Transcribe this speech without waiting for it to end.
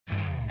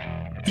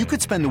You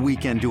could spend the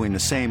weekend doing the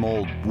same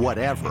old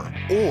whatever,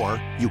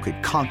 or you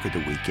could conquer the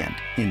weekend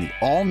in the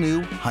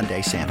all-new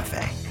Hyundai Santa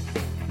Fe.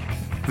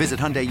 Visit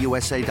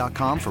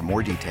HyundaiUSA.com for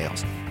more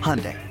details.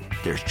 Hyundai,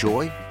 there's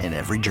joy in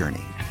every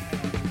journey.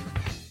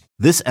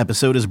 This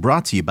episode is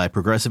brought to you by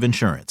Progressive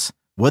Insurance.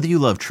 Whether you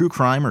love true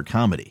crime or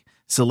comedy,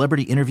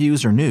 celebrity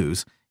interviews or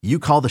news, you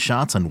call the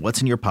shots on what's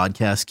in your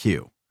podcast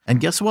queue. And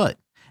guess what?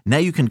 Now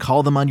you can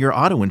call them on your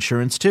auto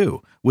insurance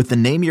too with the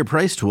Name Your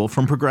Price tool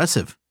from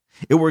Progressive.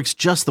 It works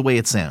just the way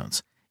it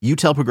sounds. You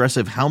tell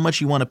Progressive how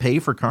much you want to pay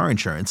for car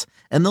insurance,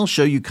 and they'll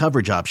show you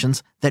coverage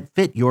options that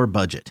fit your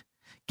budget.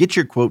 Get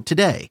your quote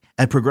today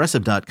at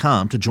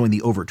Progressive.com to join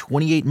the over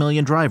 28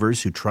 million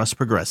drivers who trust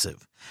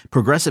Progressive.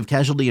 Progressive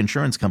Casualty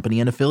Insurance Company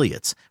and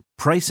Affiliates.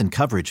 Price and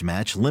coverage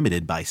match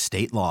limited by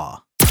state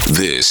law.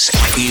 This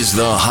is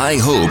the High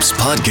Hopes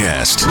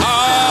Podcast.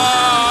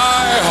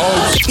 High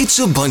Hopes! It's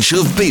a bunch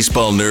of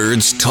baseball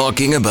nerds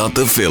talking about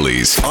the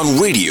Phillies on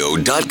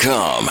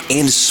radio.com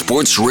and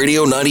Sports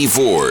Radio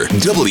 94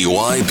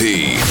 WIP.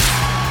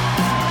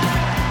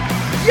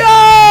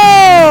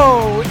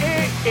 Yo!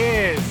 It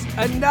is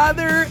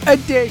another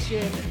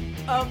edition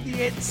of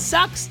the It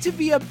Sucks to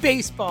Be a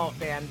Baseball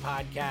Fan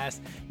podcast.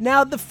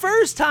 Now, the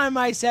first time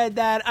I said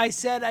that, I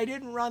said I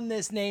didn't run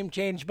this name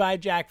change by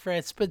Jack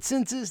Fritz, but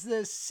since it's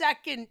the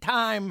second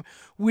time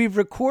we've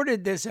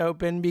recorded this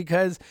open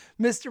because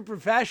Mr.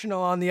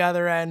 Professional on the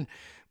other end,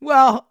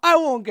 well, I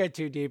won't get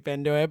too deep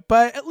into it,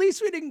 but at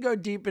least we didn't go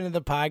deep into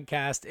the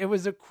podcast. It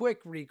was a quick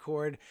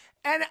record,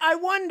 and I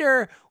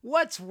wonder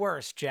what's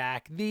worse,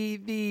 Jack,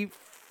 the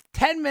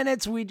 10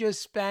 minutes we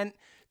just spent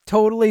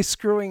totally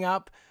screwing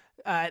up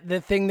the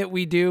thing that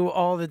we do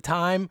all the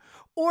time,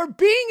 or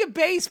being a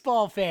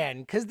baseball fan,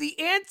 because the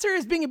answer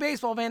is being a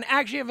baseball fan.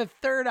 Actually, I have a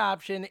third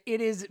option.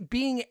 It is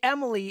being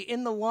Emily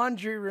in the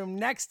laundry room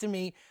next to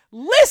me,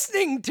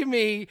 listening to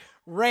me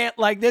rant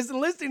like this and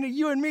listening to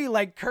you and me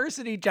like curse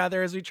at each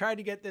other as we try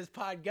to get this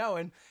pod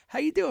going. How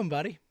you doing,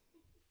 buddy?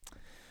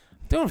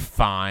 Doing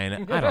fine.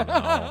 I don't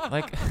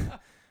know.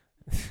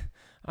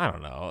 I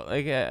don't know.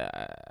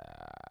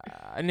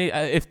 I need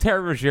if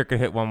Terry Rozier could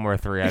hit one more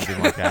three, I'd be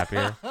much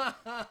happier.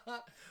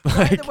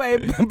 By the way,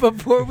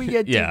 before we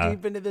get too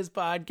deep into this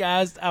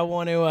podcast, I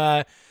want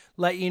to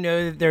let you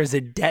know that there's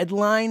a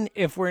deadline.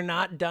 If we're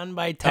not done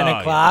by 10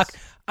 o'clock,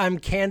 yes, I'm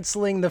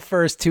canceling the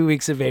first 2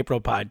 weeks of April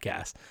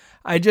podcast.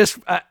 I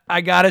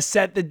got to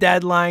set the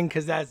deadline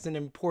because that's an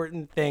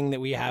important thing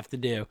that we have to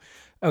do.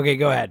 Okay,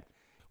 go ahead.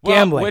 Well,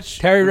 Gambling,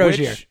 Terry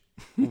Rozier.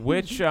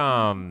 Which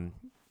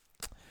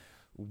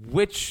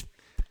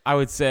I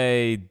would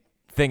say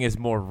thing is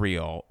more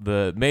real,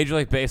 the Major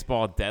League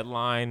Baseball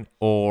deadline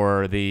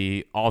or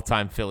the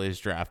all-time Phillies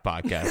draft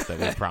podcast that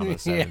we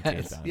promised 17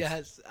 times?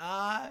 Yes.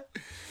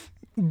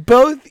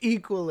 Both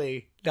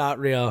equally not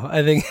real.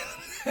 I think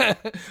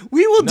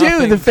we will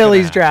do the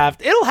Phillies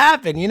draft. It'll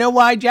happen. You know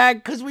why, Jack?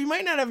 Because we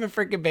might not have a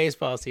freaking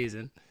baseball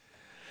season.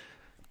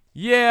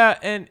 Yeah,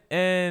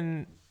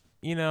 and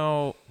you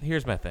know,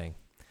 here's my thing.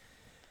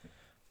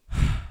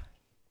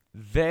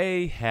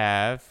 They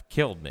have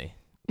killed me.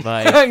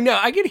 Like, no,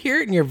 I could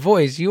hear it in your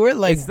voice. You were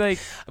like,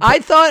 I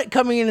thought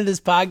coming into this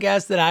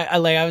podcast that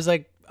I was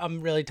like,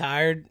 I'm really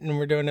tired and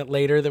we're doing it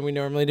later than we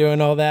normally do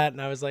and all that.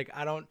 And I was like,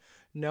 I don't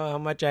know how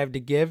much I have to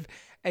give.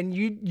 And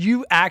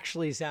you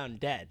actually sound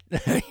dead.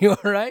 You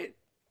all right?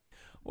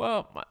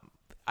 Well,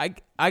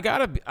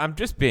 I'm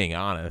just being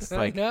honest.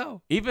 Like,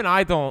 no. even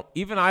I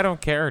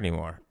don't care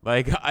anymore.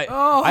 Like, I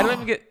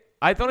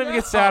don't even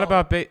get sad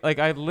about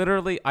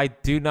I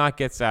do not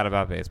get sad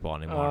about baseball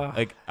anymore.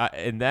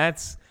 And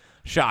that's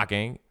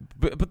shocking,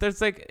 but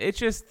there's it's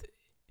just,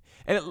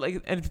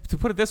 and to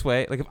put it this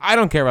way, if I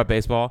don't care about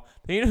baseball,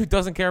 then you know who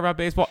doesn't care about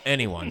baseball?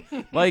 Anyone.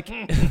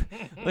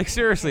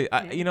 Seriously,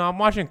 I'm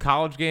watching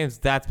college games.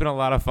 That's been a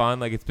lot of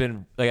fun. It's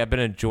been I've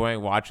been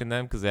enjoying watching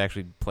them because they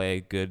actually play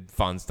a good,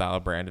 fun style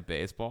of brand of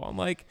baseball.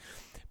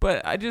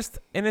 But I just,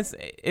 and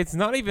it's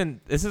not even,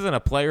 this isn't a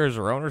players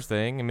or owners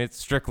thing. I mean, it's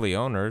strictly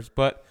owners,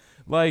 but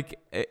I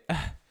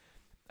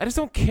just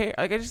don't care.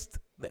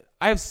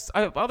 I have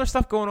other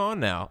stuff going on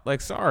now.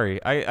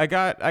 Sorry, I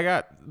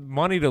got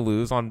money to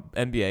lose on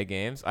NBA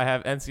games. I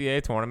have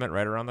NCAA tournament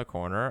right around the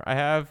corner. I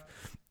have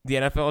the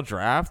NFL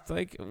draft.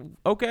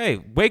 Okay,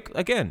 wake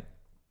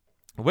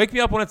me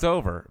up when it's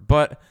over.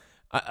 But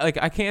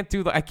I can't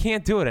do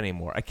it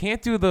anymore. I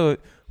can't do the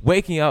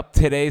waking up,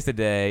 today's the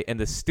day, and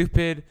the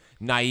stupid,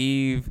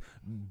 naive,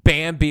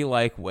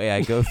 Bambi-like way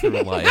I go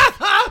through life.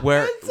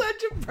 That's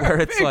such a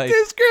perfect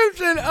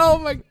description. Oh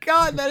my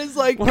God, that is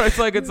where it's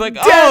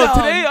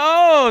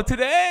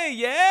today,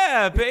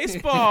 yeah,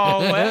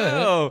 baseball.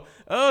 Wow.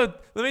 Oh,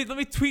 let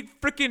me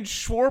tweet freaking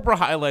Schwarber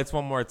highlights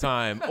one more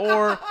time,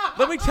 or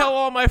let me tell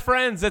all my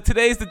friends that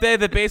today's the day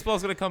that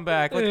baseball's gonna come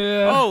back.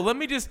 Let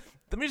me just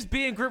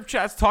be in group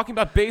chats talking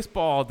about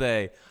baseball all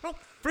day. I don't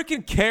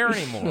freaking care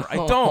anymore. I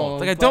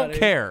don't. I don't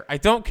care. I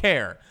don't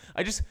care.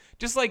 I just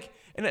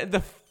and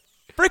the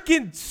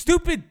freaking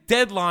stupid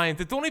deadlines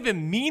that don't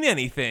even mean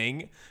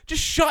anything.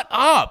 Just shut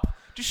up.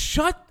 Just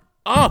shut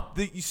up.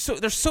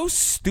 They're so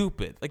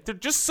stupid. Like, they're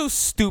just so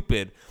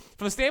stupid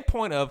from the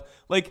standpoint of,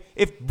 like,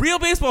 if real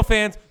baseball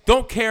fans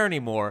don't care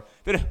anymore,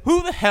 then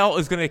who the hell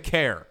is going to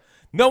care?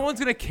 No one's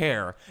going to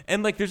care.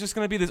 And, like, there's just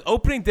going to be this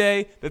opening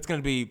day that's going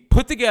to be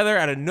put together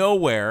out of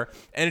nowhere,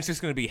 and it's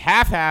just going to be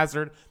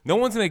haphazard. No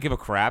one's going to give a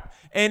crap.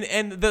 And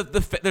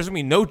there's going to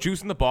be no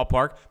juice in the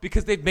ballpark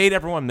because they've made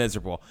everyone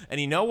miserable. And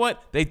you know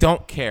what? They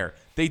don't care.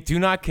 They do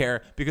not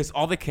care because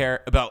all they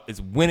care about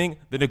is winning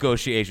the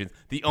negotiations.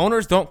 The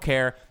owners don't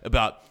care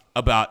about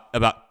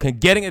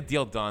getting a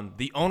deal done.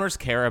 The owners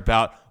care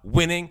about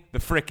winning the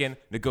frickin'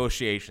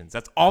 negotiations.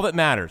 That's all that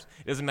matters.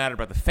 It doesn't matter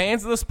about the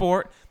fans of the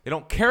sport. They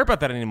don't care about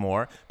that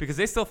anymore because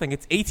they still think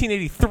it's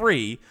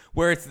 1883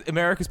 where it's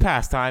America's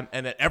pastime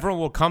and that everyone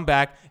will come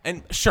back.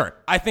 And sure,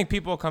 I think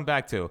people will come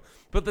back too.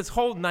 But this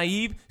whole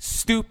naive,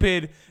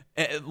 stupid,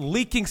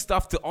 leaking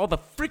stuff to all the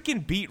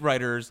freaking beat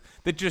writers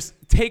that just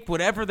take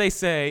whatever they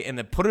say and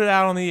then put it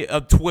out on the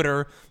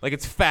Twitter like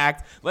it's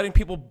fact, letting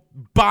people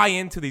buy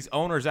into these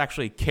owners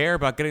actually care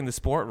about getting the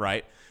sport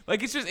right.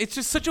 Like, it's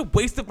just such a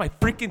waste of my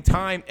freaking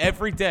time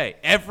every day.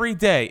 Every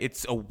day,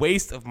 it's a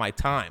waste of my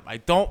time. I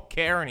don't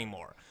care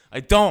anymore.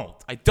 I don't.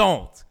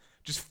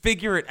 Just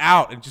figure it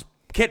out and just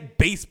get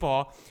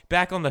baseball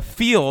back on the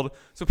field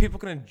so people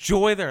can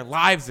enjoy their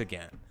lives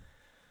again.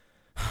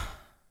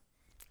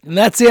 And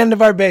that's the end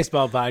of our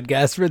baseball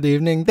podcast for the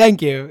evening.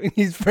 Thank you.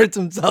 He's poured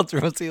some seltzer.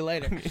 We'll see you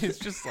later. It's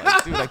just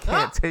like, dude, I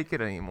can't take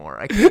it anymore.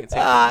 I can't take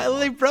it anymore.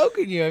 They've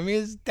broken you. I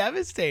mean, it's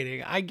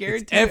devastating. I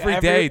guarantee it's every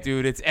day,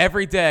 dude. It's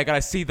every day. I got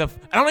to see I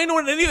don't even know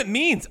what any of it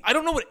means. I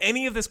don't know what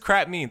any of this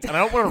crap means. And I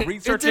don't want to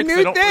research it. It's a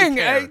new thing.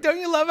 Really don't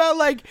you love how,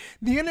 like,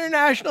 the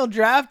international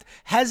draft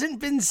hasn't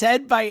been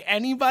said by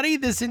anybody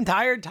this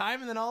entire time,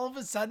 and then all of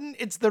a sudden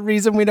it's the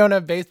reason we don't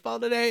have baseball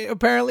today,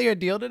 apparently, or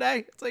deal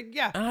today? It's like,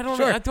 yeah. And I don't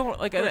sure. I don't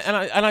like,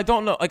 and I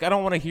don't know. Like, I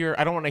don't want to hear.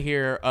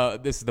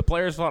 this is the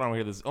player's fault. I don't want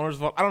to hear this owner's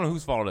fault. I don't know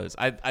whose fault it is.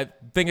 I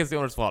think it's the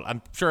owner's fault.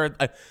 I'm sure.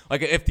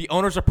 Like, if the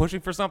owners are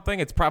pushing for something,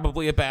 it's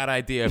probably a bad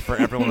idea for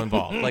everyone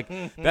involved.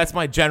 Like, that's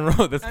my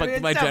general. That's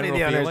my general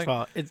feeling.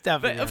 Fault. It's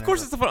definitely. Of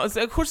course, it's the fault.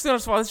 Of course, it's the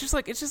owner's fault.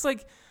 It's just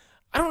like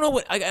I don't know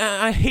what.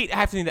 I hate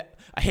having that.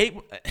 I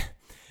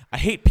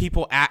hate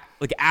people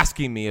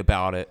asking me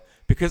about it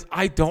because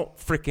I don't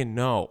freaking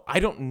know. I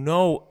don't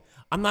know.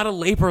 I'm not a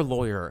labor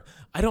lawyer.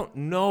 I don't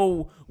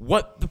know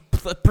what the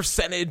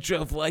percentage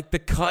of, like, the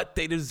cut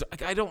they deserve.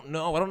 Like, I don't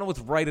know. I don't know what's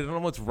right. I don't know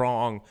what's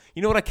wrong.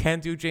 You know what I can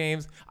do,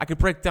 James? I can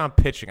break down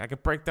pitching. I can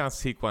break down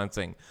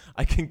sequencing.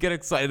 I can get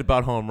excited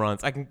about home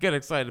runs. I can get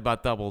excited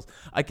about doubles.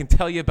 I can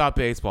tell you about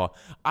baseball.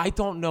 I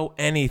don't know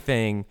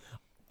anything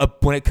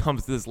when it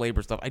comes to this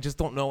labor stuff. I just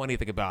don't know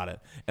anything about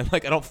it. And,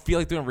 like, I don't feel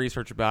like doing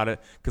research about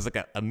it because, like,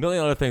 a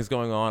million other things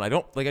going on. I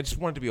just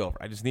want it to be over.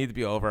 I just need it to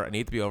be over. I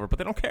need it to be over, but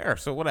they don't care.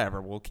 So whatever.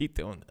 We'll keep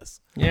doing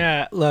this.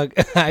 Yeah, look,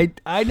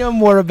 I know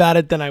more about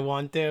it than I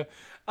want to.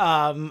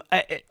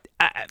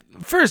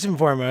 First and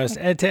foremost,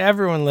 to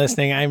everyone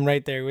listening, I'm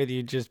right there with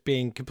you, just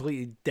being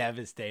completely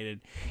devastated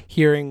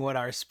hearing what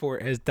our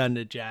sport has done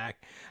to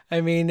Jack. I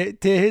mean,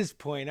 to his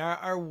point,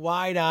 our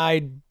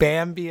wide-eyed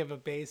Bambi of a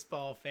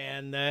baseball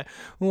fan, the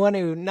one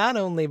who not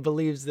only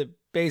believes that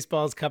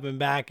baseball's coming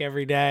back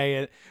every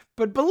day,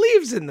 but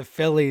believes in the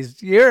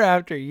Phillies year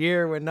after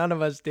year when none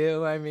of us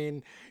do. I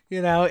mean,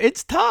 you know,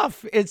 it's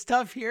tough. It's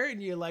tough hearing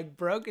you, like,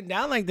 broken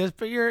down like this,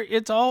 but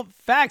it's all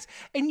facts.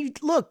 And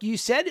you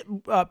said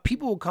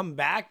people will come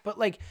back, but,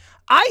 like,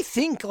 I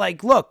think,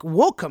 like, look,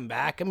 we'll come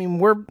back. I mean,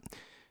 we're,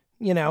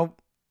 you know,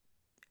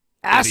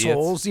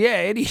 assholes.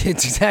 Idiots.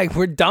 Exactly.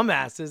 We're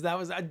dumbasses. That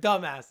was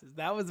dumbasses.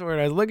 That was the word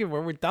I was looking for.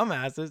 We're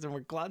dumbasses and we're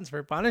gluttons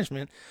for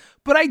punishment.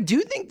 But I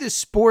do think the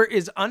sport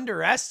is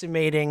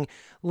underestimating,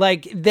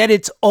 like, that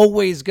it's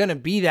always going to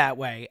be that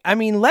way. I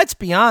mean, let's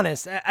be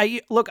honest.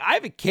 Look, I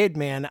have a kid,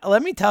 man.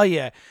 Let me tell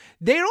you,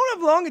 they don't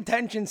have long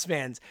attention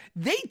spans.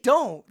 They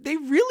don't. They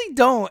really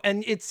don't.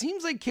 And it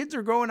seems like kids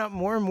are growing up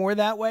more and more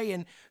that way.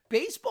 And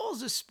baseball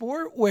is a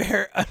sport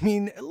where, I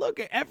mean, look,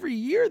 every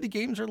year the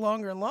games are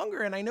longer and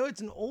longer. And I know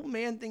it's an old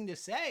man thing to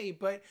say,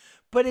 but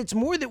it's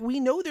more that we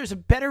know there's a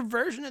better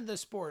version of the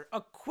sport, a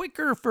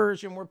quicker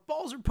version where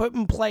balls are put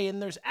in play and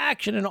there's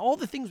action and all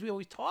the things we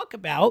always talk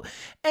about.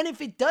 And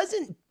if it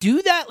doesn't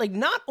do that, like,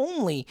 not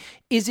only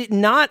is it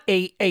not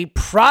a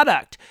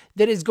product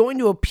that is going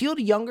to appeal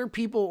to younger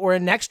people or a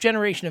next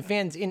generation of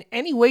fans in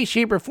any way,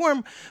 shape, or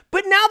form,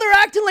 but now they're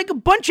acting like a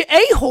bunch of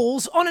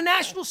a-holes on a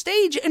national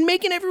stage and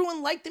making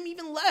everyone like them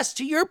even less,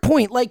 to your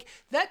point. Like,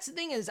 that's the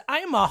thing is, I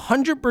am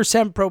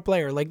 100% pro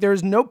player. Like, there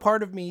is no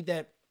part of me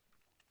that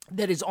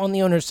is on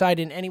the owner's side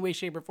in any way,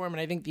 shape, or form.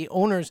 And I think the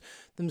owners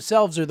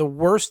themselves are the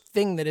worst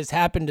thing that has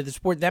happened to the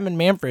sport, them and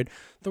Manfred,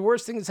 the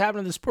worst thing that's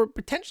happened to the sport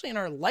potentially in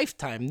our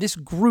lifetime. This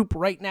group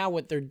right now,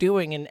 what they're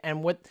doing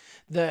and what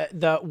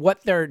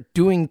what they're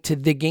doing to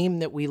the game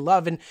that we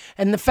love.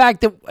 And the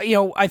fact that, you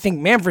know, I think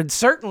Manfred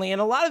certainly,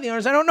 and a lot of the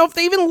owners, I don't know if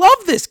they even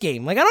love this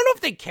game. Like, I don't know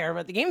if they care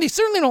about the game. They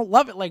certainly don't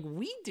love it like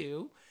we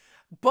do.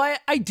 But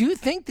I do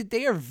think that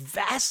they are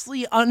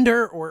vastly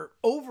under or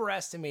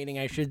overestimating,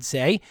 I should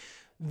say,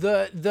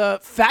 the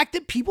fact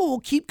that people will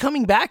keep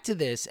coming back to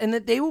this and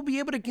that they will be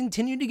able to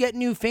continue to get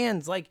new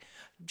fans. Like,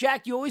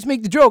 Jack, you always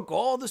make the joke,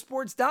 oh, the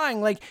sport's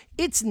dying. Like,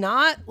 it's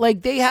not.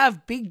 Like, they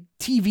have big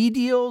TV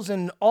deals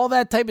and all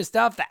that type of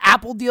stuff. The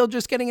Apple deal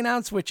just getting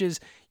announced, which is,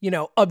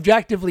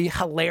 objectively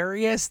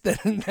hilarious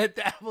that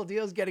the Apple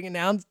deal is getting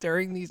announced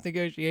during these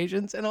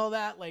negotiations and all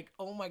that. Like,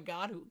 oh my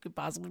God, who could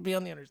possibly be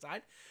on the other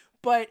side?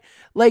 But,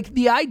 like,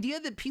 the idea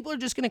that people are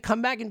just going to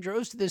come back in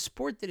droves to this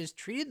sport that has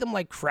treated them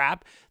like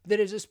crap, that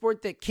is a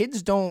sport that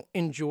kids don't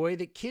enjoy,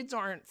 that kids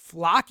aren't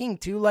flocking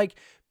to, like,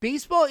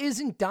 baseball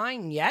isn't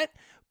dying yet.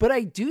 But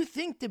I do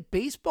think that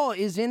baseball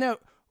is in a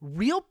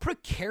real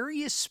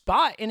precarious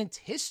spot in its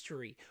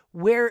history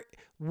where,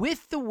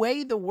 with the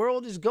way the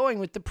world is going,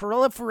 with the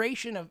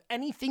proliferation of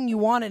anything you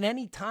want at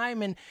any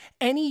time and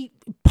any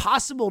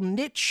possible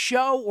niche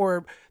show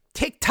or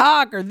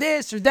TikTok or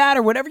this or that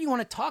or whatever you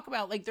want to talk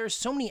about, like, there's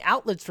so many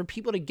outlets for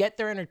people to get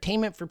their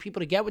entertainment, for people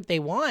to get what they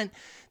want,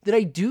 that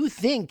I do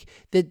think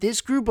that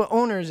this group of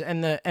owners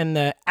and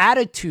the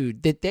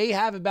attitude that they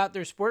have about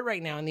their sport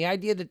right now, and the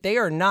idea that they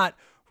are not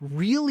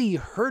really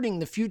hurting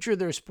the future of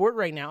their sport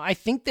right now, I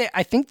think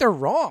they're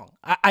wrong.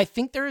 I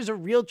think there is a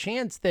real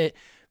chance that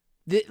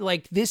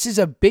like, this is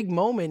a big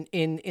moment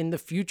in the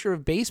future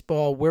of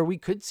baseball where we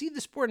could see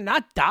the sport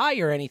not die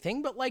or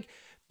anything, but, like,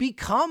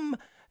 become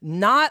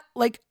not,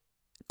 like,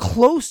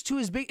 close to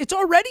as big. It's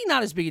already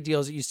not as big a deal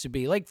as it used to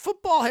be. Like,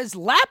 football has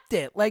lapped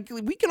it. Like,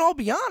 we can all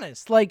be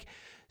honest. Like,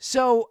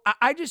 so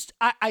I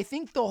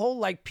think the whole,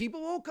 like,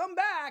 people will come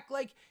back.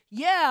 Like,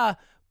 yeah,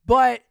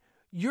 but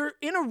you're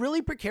in a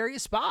really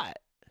precarious spot.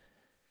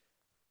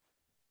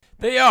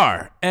 They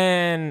are.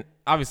 And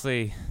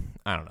obviously,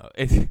 I don't know.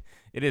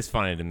 It is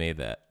funny to me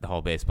that the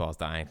whole baseball's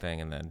dying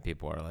thing, and then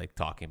people are, like,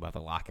 talking about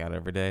the lockout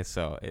every day.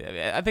 So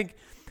I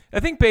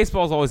think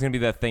baseball is always going to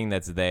be that thing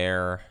that's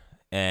there,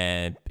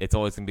 and it's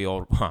always going to be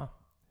old,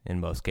 in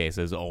most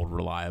cases, old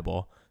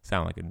reliable.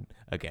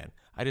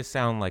 I just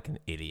sound like an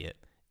idiot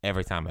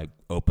every time I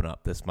open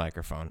up this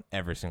microphone,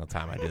 every single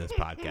time I do this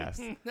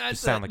podcast.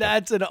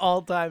 That's an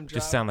all-time job.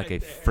 Just sound like a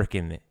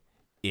freaking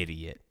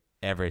idiot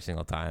every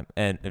single time.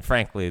 And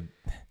frankly,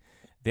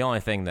 the only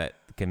thing that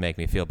can make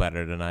me feel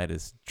better tonight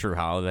is Drew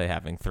Holiday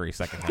having 3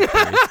 second half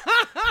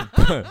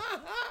threes.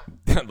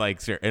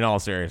 Like, in all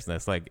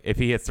seriousness, like, if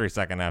he hits 3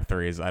 second half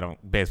threes,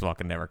 baseball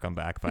can never come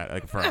back for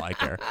a like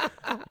there.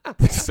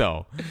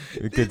 So,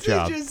 good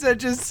job. This is just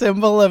such a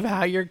symbol of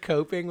how you're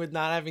coping with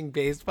not having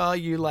baseball.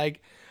 You,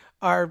 like,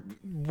 are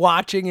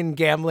watching and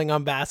gambling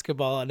on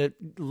basketball on a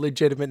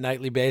legitimate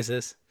nightly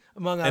basis.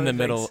 Among other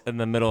things. In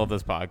the middle of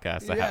this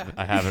podcast,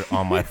 I have it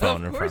on my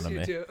phone in front of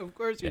me. Of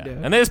course you do.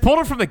 And they just pulled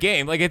it from the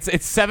game. Like, it's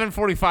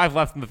 7:45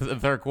 left in the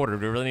third quarter.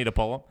 Do we really need to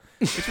pull them?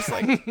 It's just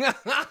like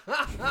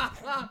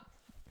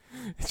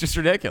it's just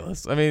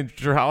ridiculous. I mean,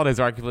 Drew Holiday's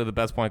arguably the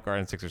best point guard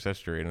in Sixers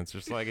history, and it's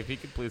just like, if he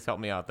could please help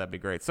me out, that'd be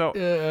great. So,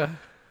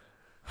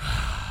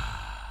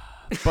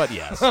 but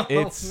yes,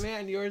 it's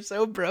man, you're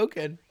so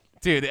broken.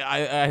 Dude,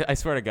 I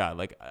swear to God,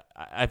 like,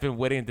 I've been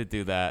waiting to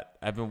do that.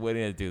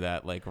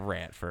 Like,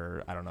 rant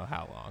for I don't know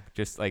how long.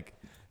 Just like,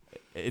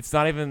 it's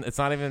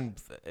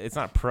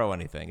not pro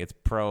anything. It's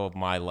pro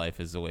my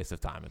life is a waste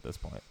of time at this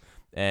point.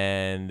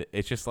 And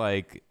it's just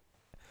like,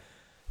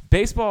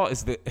 baseball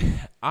is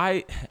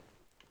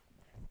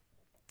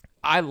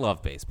I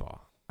love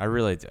baseball. I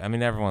really do. I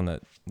mean, everyone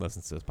that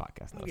listens to this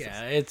podcast knows.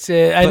 Yeah, it's.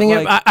 I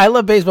think I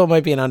love baseball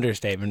might be an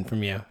understatement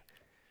from you.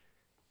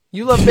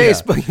 You love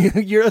baseball.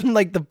 You're in,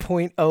 like, the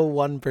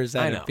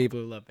 0.01% of people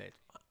who love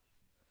baseball.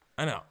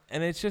 I know.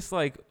 And it's just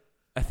like,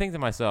 I think to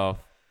myself,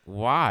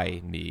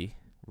 why me,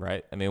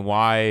 right? I mean,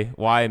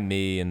 why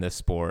me in this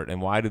sport,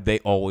 and why do they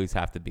always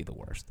have to be the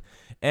worst?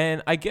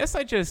 And I guess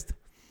I just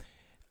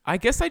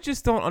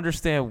don't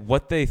understand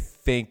what they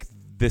think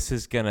this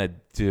is going to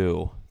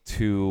do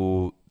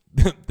to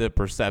the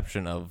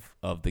perception of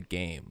the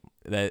game.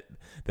 That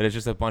it's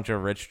just a bunch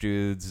of rich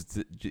dudes,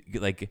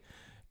 like,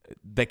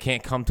 that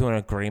can't come to an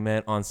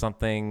agreement on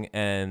something,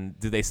 and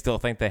do they still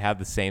think they have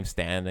the same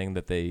standing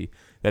that they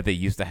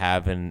used to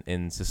have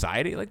in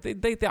society? Like,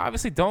 they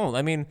obviously don't.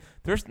 I mean,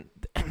 there's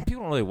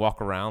people don't really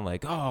walk around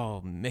like, oh,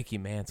 Mickey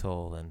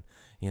Mantle, and,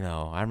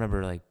 I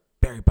remember, like,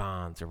 Barry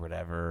Bonds or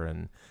whatever,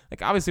 and,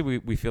 like, obviously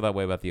we feel that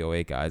way about the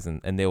 08 guys,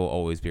 and they will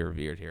always be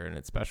revered here, and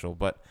it's special.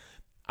 But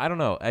I don't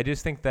know. I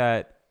just think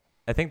they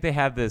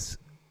have this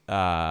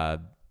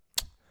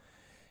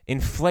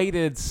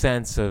inflated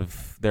sense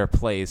of their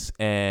place,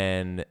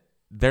 and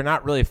they're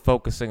not really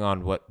focusing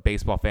on what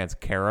baseball fans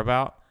care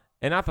about.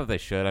 And not that they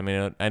should. I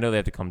mean, I know they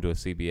have to come to a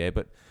CBA,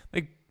 but,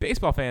 like,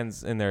 baseball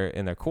fans in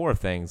their core of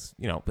things,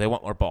 they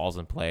want more balls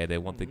in play. They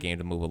want the game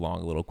to move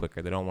along a little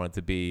quicker. They don't want it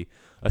to be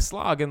a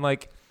slog. And,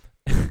 like,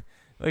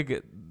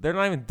 like, they're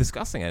not even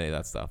discussing any of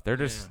that stuff. They're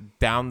just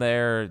down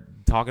there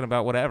talking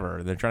about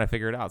whatever. They're trying to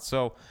figure it out.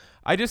 So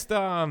I just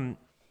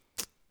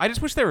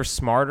wish they were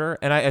smarter.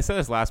 And I said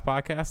this last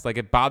podcast, like,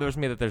 it bothers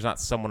me that there's not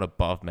someone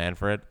above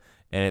Manfred.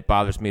 And it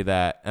bothers me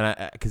that,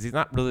 because he's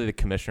not really the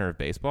commissioner of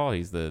baseball.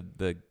 He's the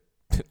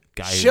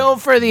guy. Shill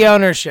for the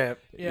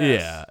ownership.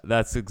 Yes. Yeah,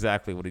 that's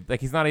exactly what he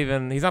like. He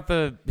doesn't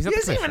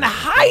even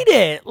hide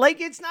it.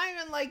 Like, it's not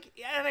even like,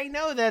 and I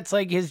know that's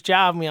like his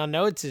job. We all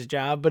know it's his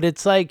job, but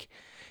it's like,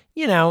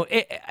 you know,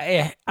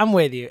 I'm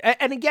with you.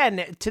 And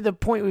again, to the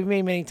point we've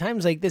made many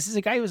times, like, this is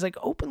a guy who's like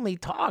openly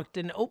talked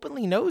and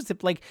openly knows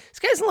that, like, this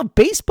guy doesn't love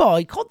baseball.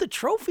 He called the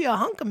trophy a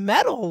hunk of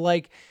metal.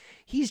 Like,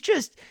 he's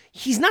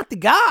not the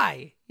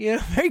guy, you know,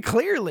 very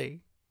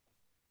clearly.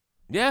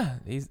 Yeah,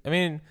 he's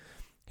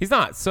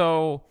not.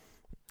 So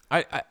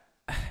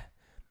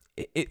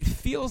it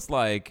feels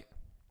like,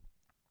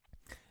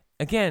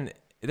 again,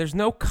 there's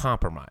no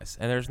compromise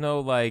and there's no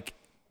like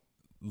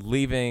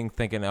leaving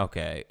thinking,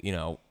 okay, you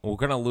know, we're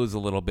going to lose a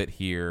little bit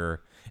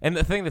here. And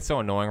the thing that's so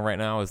annoying right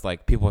now is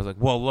like people are like,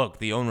 well, look,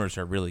 the owners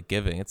are really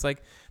giving. It's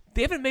like,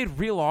 they haven't made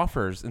real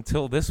offers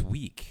until this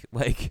week.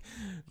 Like,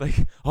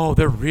 oh,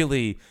 they're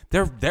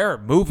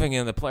moving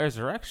in the player's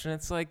direction.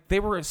 It's like they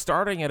were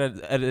starting at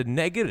a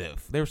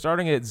negative. They were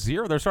starting at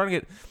 0. They're starting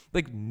at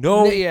like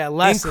no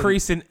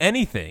increase in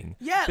anything.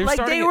 Yeah,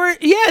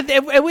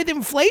 with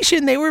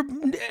inflation, they were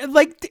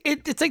like,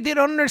 it's like they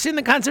don't understand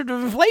the concept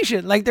of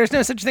inflation. Like, there's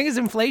no such thing as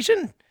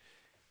inflation.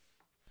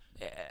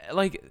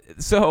 Like,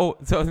 so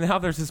now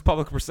there's this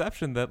public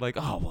perception that like,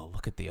 oh, well,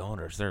 look at the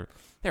owners. They're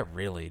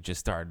really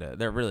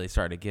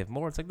starting to give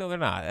more. It's like, no, they're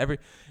not.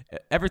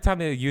 Every time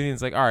the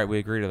union's like, all right, we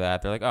agree to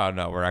that, they're like, oh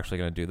no, we're actually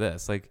going to do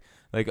this. Like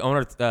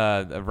owner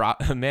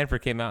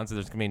Manfred came out and said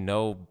there's going to be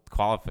no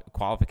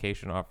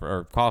qualification offer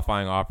or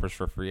qualifying offers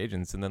for free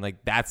agents, and then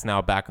like that's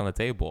now back on the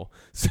table.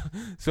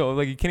 So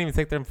like you can't even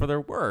take them for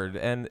their word.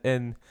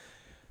 And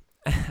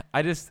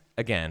I just,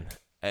 again,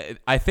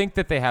 I think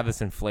that they have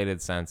this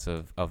inflated sense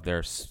of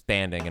their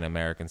standing in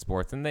American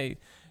sports, and they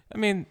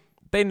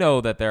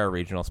know that they're a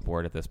regional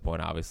sport at this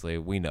point. Obviously,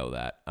 we know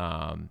that.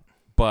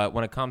 But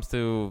when it comes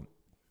to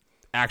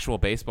actual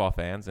baseball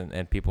fans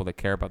and people that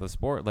care about the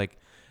sport, like,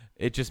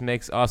 it just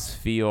makes us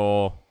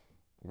feel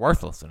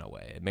worthless in a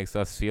way. It makes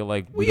us feel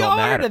like we don't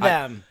matter to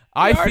them.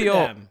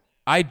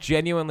 I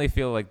genuinely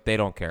feel like they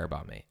don't care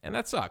about me, and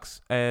that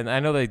sucks. And I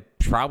know they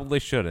probably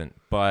shouldn't,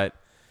 but.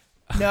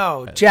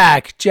 No,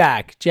 Jack.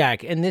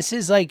 And this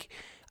is like,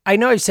 I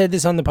know I've said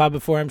this on the pod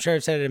before. I'm sure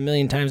I've said it a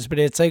million times, but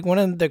it's like one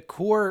of the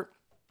core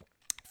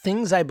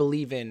things I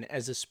believe in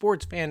as a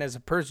sports fan, as a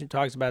person who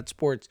talks about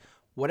sports,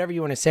 whatever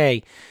you want to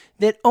say,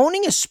 that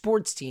owning a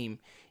sports team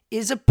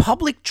is a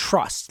public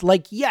trust.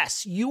 Like,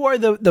 yes, you are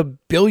the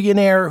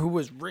billionaire who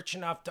was rich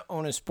enough to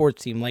own a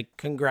sports team. Like,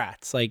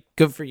 congrats. Like,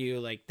 good for you.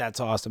 Like, that's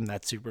awesome.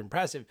 That's super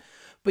impressive.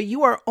 But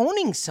you are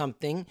owning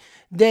something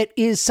that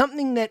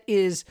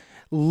is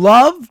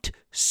loved,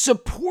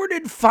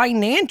 supported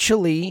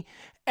financially,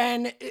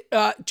 and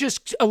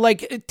just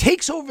like it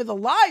takes over the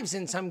lives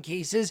in some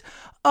cases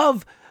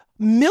of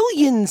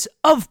millions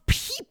of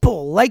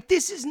people. Like,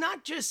 this is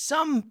not just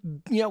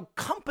some, you know,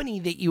 company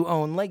that you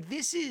own. Like,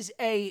 this is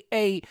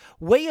a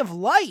way of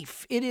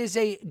life. It is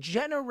a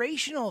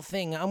generational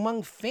thing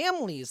among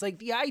families. Like,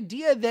 the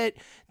idea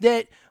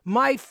that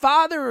my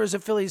father is a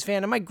Phillies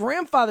fan and my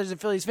grandfather's a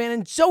Phillies fan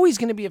and Zoe's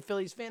going to be a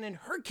Phillies fan and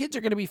her kids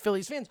are going to be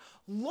Phillies fans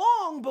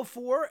long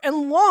before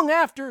and long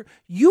after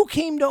you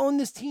came to own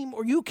this team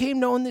or you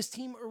came to own this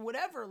team or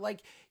whatever.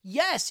 Like,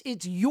 yes,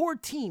 it's your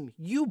team.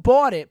 You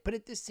bought it. But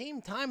at the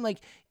same time, like,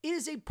 it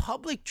is a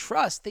public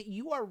trust that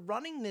you are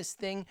running this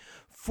thing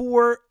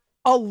for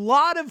a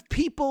lot of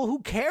people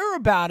who care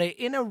about it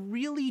in a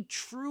really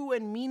true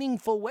and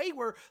meaningful way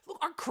where, look,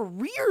 our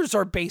careers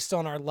are based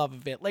on our love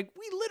of it. Like,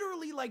 we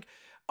literally, like,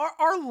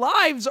 our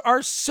lives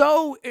are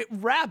so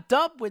wrapped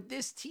up with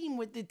this team,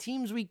 with the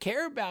teams we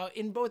care about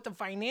in both a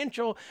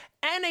financial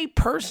and a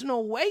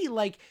personal way.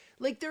 Like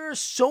there are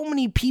so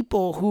many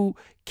people who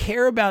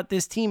care about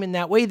this team in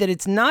that way that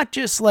it's not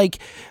just like,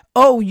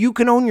 oh, you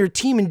can own your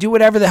team and do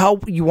whatever the hell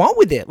you want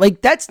with it.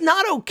 Like, that's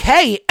not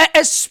okay,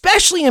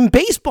 especially in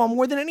baseball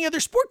more than any other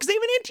sport, because they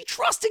have an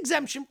antitrust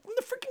exemption from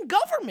the freaking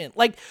government.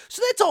 Like,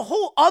 so that's a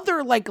whole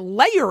other like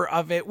layer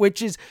of it,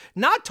 which is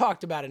not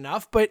talked about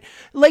enough. But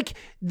like,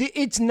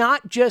 it's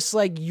not just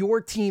like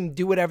your team,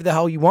 do whatever the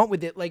hell you want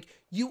with it. Like,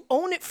 you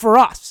own it for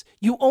us.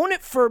 You own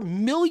it for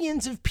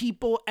millions of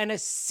people and a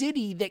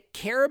city that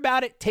care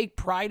about it, take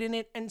pride in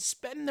it, and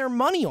spend their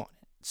money on it.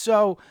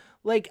 So,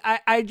 like,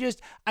 I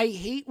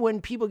hate when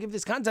people give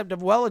this concept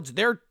of, well, it's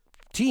their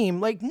team.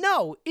 Like,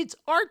 no, it's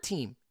our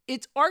team.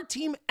 It's our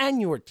team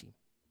and your team.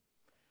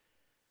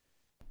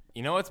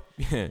 You know what's...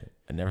 I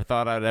never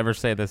thought I'd ever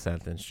say this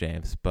sentence,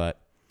 James,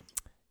 but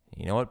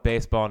you know what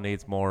baseball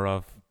needs more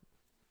of?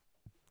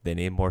 They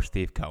need more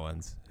Steve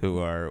Cohens who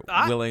are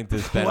willing to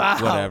spend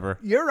whatever.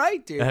 You're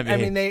right,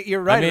 dude.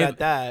 You're right about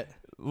that.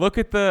 Look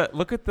at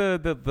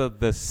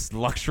the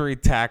luxury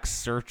tax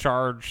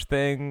surcharge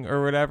thing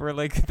or whatever.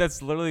 Like,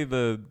 that's literally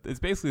it's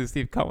basically the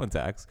Steve Cohen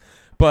tax.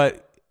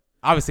 But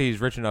obviously he's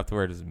rich enough to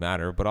where it doesn't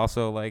matter, but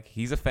also like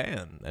he's a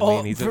fan.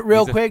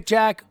 Quick,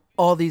 Jack,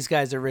 all these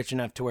guys are rich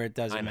enough to where it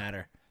doesn't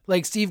matter.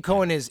 Like, Steve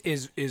Cohen is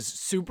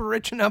super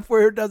rich enough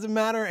where it doesn't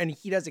matter, and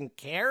he doesn't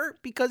care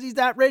because he's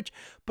that rich.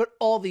 But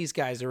all these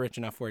guys are rich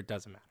enough where it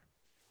doesn't matter.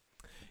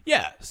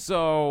 Yeah.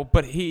 So,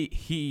 but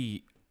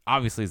he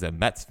obviously is a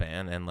Mets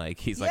fan, and like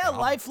he's like, I'll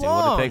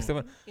lifelong. do what it takes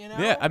to, you know?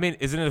 Yeah. I mean,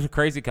 isn't it a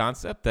crazy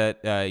concept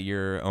that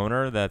your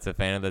owner that's a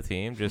fan of the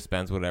team just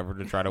spends whatever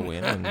to try to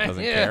win and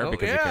doesn't care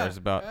because he cares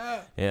about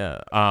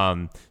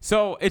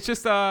So it's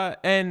just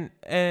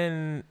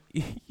and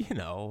you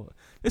know,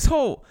 this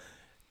whole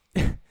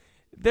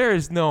there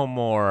is no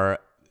more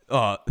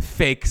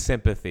fake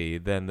sympathy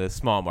than the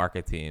small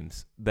market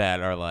teams that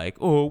are like,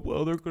 oh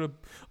well,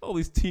 all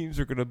these teams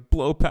are gonna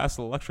blow past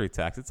the luxury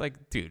tax. It's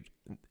like, dude,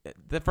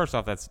 first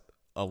off, that's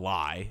a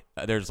lie.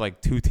 There's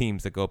like 2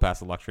 teams that go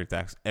past the luxury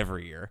tax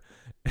every year,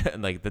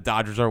 and like the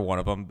Dodgers are one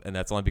of them, and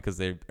that's only because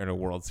they're in a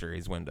World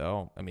Series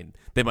window. I mean,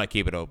 they might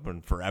keep it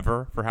open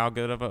forever for how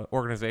good of an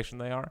organization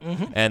they are.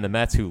 And the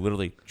Mets, who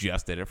literally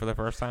just did it for the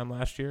first time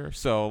last year.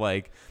 So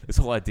like this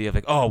whole idea of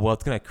like, oh well,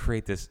 it's gonna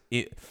create this,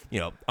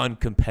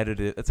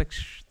 uncompetitive. It's like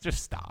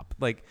just stop.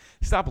 Like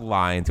stop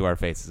lying to our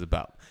faces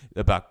about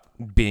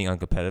being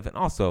uncompetitive, and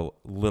also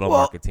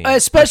market teams,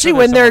 especially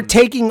when they're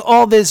taking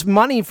all this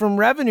money from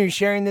revenue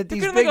sharing that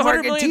these big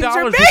market teams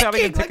are making. Like, what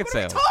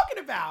are you talking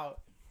about?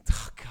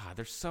 Oh God,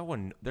 they're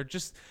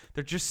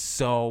just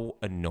so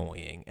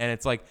annoying, and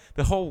it's like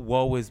the whole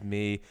 "woe is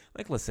me."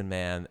 Like, listen,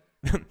 man,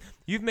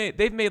 they've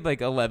made like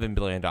 $11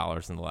 billion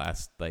in the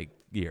last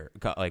year,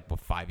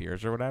 5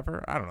 years or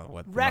whatever. I don't know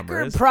what the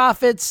number is.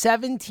 Profits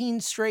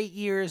 17 straight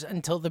years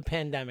until the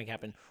pandemic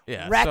happened.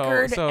 Yeah,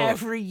 record so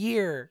every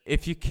year.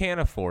 If you can't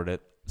afford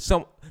it,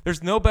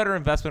 there's no better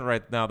investment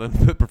right now than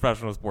the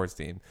professional sports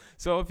team.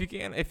 So if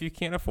you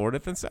can't afford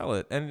it, then sell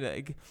it.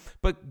 And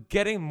but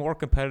getting more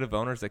competitive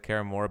owners that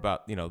care more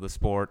about the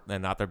sport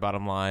and not their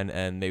bottom line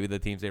and maybe the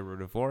teams they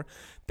rooted for,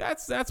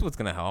 that's what's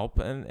gonna help.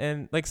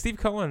 And like Steve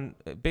Cohen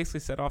basically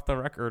said off the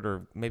record,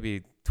 or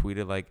maybe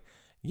tweeted like,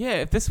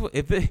 yeah, I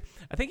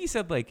think he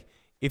said like,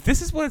 if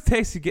this is what it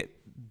takes to get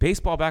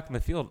baseball back in the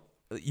field,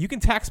 you can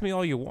tax me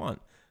all you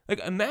want. Like,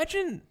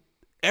 imagine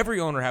every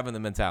owner having the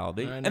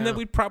mentality, and then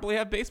we'd probably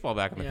have baseball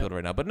back in the field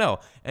right now. But no,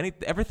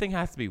 everything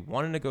has to be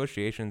won in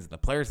negotiations, and the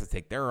players have to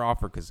take their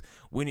offer because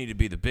we need to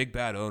be the big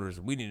bad owners,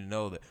 and we need to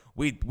know that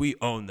we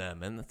own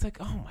them. And it's like,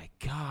 oh my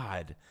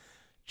God,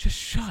 just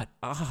shut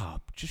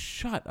up. Just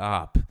shut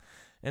up.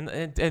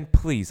 And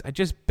please, I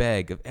just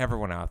beg of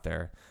everyone out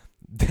there,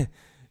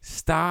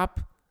 stop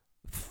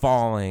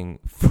falling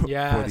for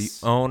the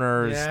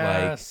owners.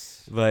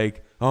 Yes.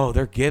 Like, oh,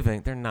 they're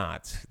giving. They're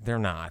not.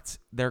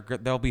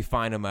 They'll be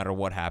fine no matter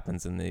what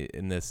happens in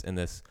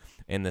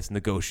this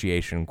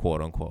negotiation,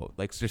 quote unquote.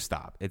 Like, just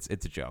stop. It's a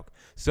joke.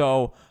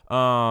 So,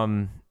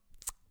 I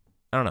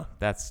don't know.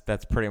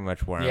 That's pretty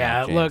much where I'm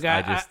at, James. Look,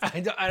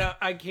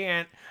 I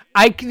can't.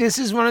 This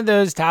is one of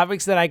those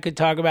topics that I could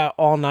talk about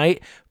all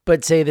night,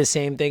 but say the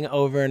same thing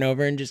over and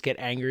over and just get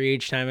angry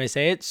each time I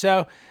say it.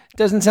 So it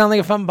doesn't sound like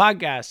a fun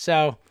podcast.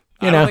 So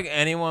I don't think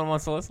anyone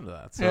wants to listen to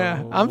that. So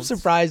yeah, I'm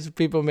surprised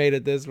people made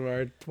it this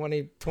far.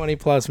 20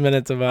 plus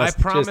minutes of us.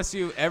 I promise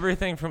you,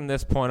 everything from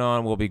this point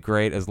on will be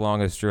great as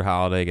long as Drew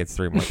Holiday gets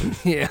 3 more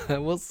years. Yeah,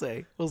 we'll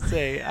see.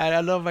 I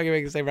don't know if I can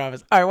make the same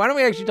promise. All right, why don't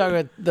we actually talk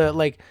about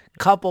the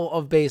couple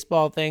of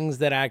baseball things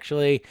that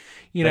actually,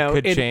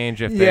 could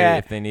change if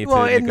they need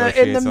to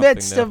negotiate in the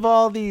midst new. Of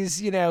all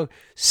these,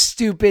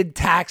 stupid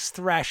tax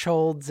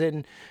thresholds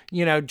and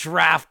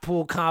draft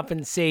pool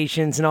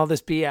compensations and all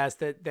this BS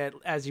that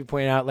as you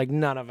point out,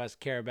 none of us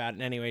care about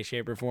in any way,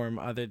 shape, or form,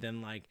 other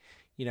than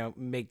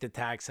make the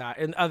tax high,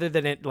 and other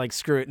than it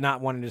screw it, not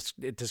wanting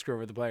to screw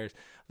over the players.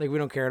 We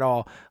don't care at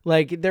all.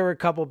 There were a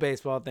couple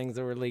baseball things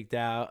that were leaked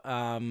out.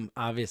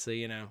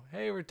 Obviously,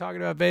 hey, we're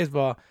talking about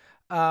baseball.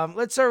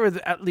 Let's start with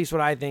at least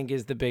what I think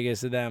is the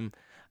biggest of them.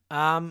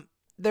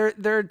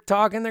 They're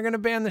talking they're going to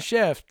ban the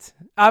shift.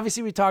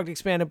 Obviously, we talked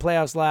expanded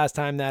playoffs last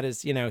time. That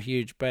is,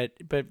 huge. But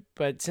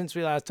since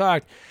we last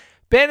talked,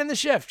 banning the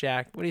shift,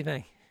 Jack. What do you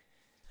think?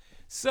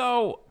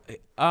 So,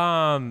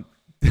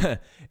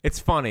 it's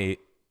funny.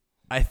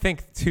 I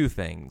think 2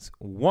 things.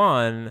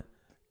 One,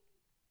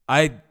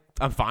 I'm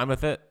fine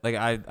with it.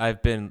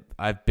 I've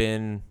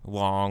been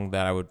long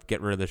that I would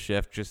get rid of the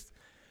shift. Just,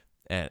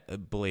 and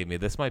believe me,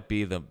 this might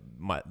be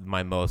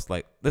my most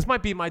this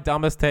might be my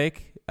dumbest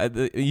take.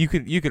 You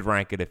could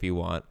rank it if you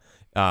want.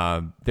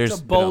 There's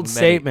a bold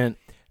statement.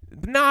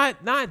 Not.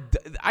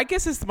 I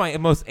guess it's my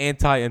most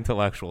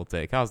anti-intellectual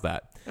take. How's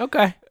that?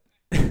 Okay.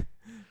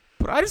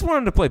 But I just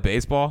wanted to play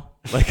baseball.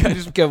 I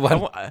just good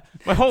one.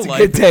 My whole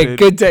life.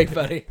 Good take,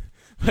 buddy.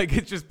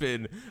 It's just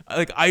been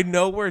I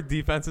know where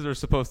defenses are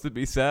supposed to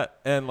be set,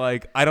 and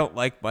I don't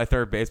like my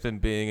third baseman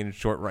being in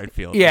short right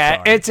field.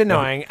 Yeah, it's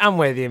annoying. I'm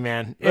with you,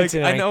 man. It's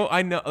annoying.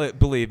 I know.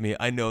 Believe me,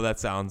 I know that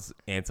sounds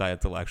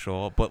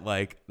anti-intellectual, but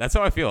that's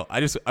how I feel.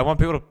 I want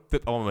people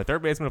to. I want my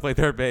third baseman to play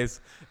third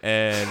base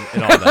and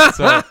all that.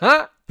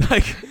 So.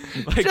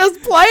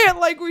 Just play it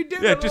like we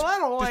did in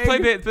Little League.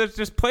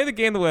 Just play the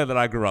game the way that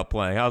I grew up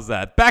playing. How's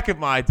that? Back in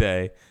my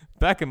day,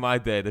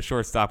 the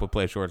shortstop would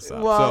play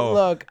shortstop. Well,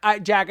 look,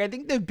 Jack, I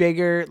think the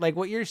bigger,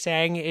 what you're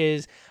saying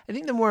is, I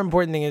think the more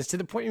important thing is, to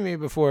the point you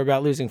made before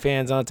about losing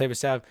fans, all that type of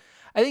stuff,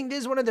 I think this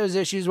is one of those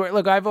issues where,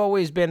 look, I've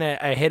always been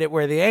a hit it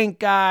where they ain't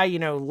guy,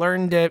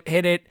 learn to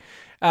hit it,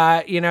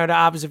 to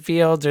opposite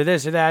fields or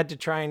this or that to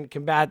try and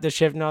combat the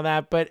shift and all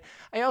that. But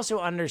I also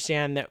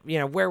understand that,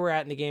 where we're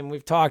at in the game,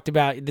 we've talked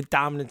about the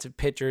dominance of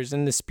pitchers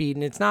and the speed,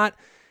 and it's not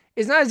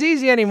as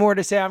easy anymore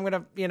to say I'm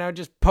going to,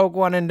 just poke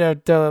one into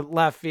the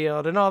left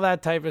field and all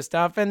that type of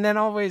stuff. And then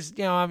always,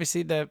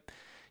 obviously the,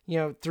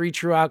 3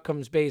 true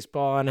outcomes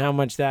baseball and how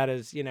much that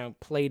is,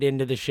 played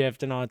into the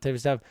shift and all that type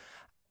of stuff.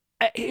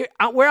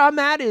 Where I'm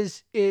at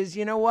is,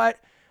 you know what?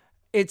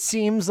 It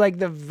seems like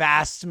the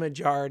vast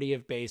majority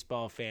of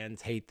baseball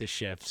fans hate the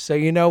shift. So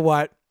you know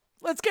what?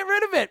 Let's get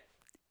rid of it.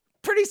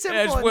 Pretty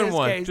simple just in win this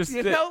one. case.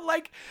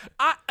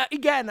 I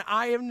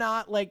am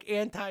not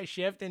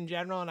anti-shift in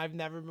general, and I've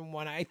never been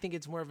one. I think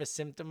it's more of a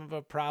symptom of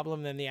a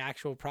problem than the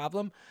actual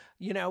problem,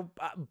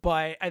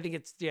 but I think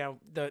it's,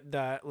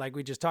 the like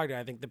we just talked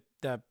about, I think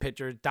the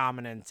pitcher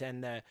dominance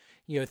and the,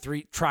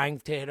 3 trying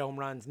to hit home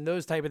runs and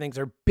those type of things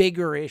are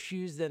bigger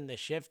issues than the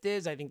shift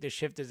is. I think the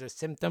shift is a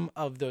symptom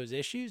of those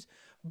issues,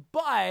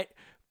 but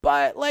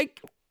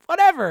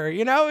whatever,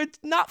 it's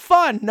not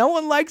fun. No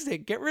one likes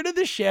it. Get rid of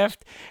the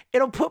shift.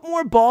 It'll put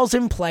more balls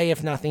in play,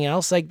 if nothing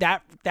else.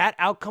 That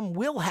outcome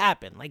will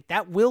happen.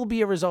 That will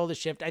be a result of the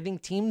shift. I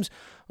think teams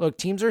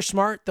are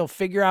smart. They'll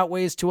figure out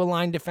ways to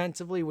align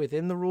defensively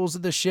within the rules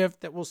of the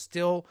shift that will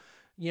still,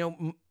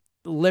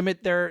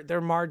 limit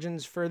their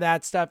margins for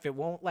that stuff. It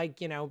won't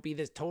be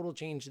this total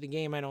change to the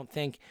game, I don't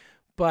think.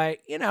 But,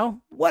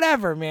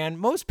 whatever, man.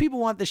 Most people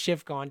want the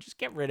shift gone. Just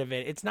get rid of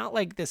it. It's not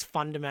like this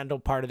fundamental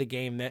part of the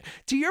game that,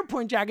 to your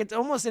point, Jack, it's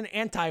almost an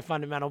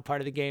anti-fundamental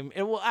part of the game.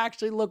 It will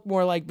actually look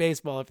more like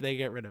baseball if they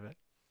get rid of it.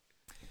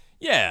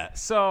 Yeah.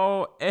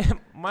 So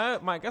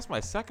I guess my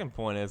second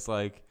point is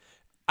I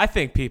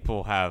think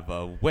people have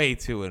a way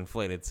too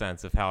inflated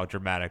sense of how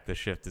dramatic the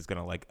shift is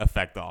going to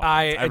affect the offense.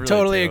 I really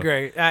totally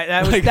agree.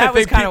 That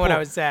was kind of what I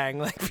was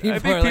saying.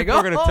 People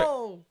are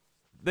oh.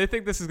 They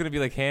think this is going to be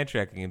like hand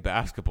checking in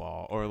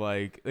basketball or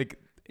the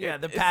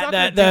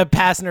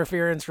pass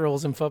interference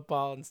rules in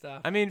football and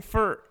stuff. I mean,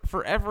 for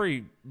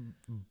every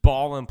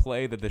ball in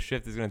play that the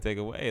shift is going to take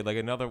away,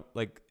 another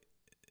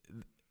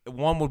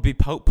one would be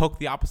poke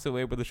the opposite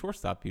way where the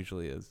shortstop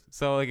usually is.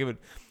 So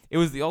it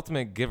was the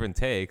ultimate give and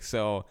take.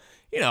 So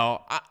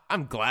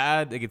I'm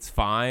glad it's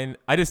fine.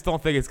 I just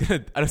don't think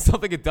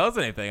it does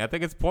anything. I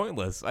think it's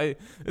pointless. We're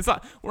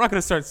not going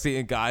to start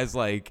seeing guys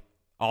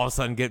all of a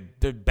sudden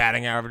get their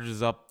batting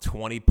averages up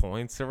 20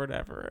 points or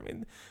whatever. I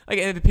mean,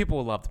 and people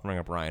will love to bring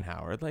up Ryan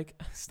Howard.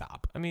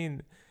 Stop. I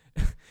mean,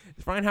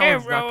 Ryan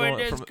Howard's not going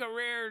his from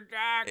career,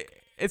 Jack.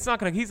 It's not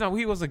going to.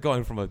 He wasn't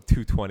going from a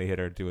 220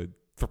 hitter to a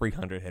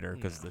 300 hitter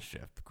because of the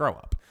shift. Grow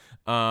up.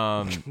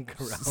 I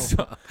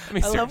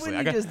love when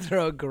you just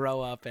throw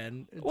grow up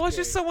in. It's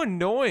just so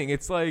annoying.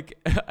 It's I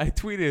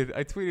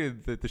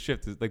tweeted that the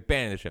shift is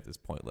banning the shift is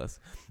pointless.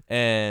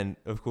 And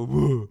of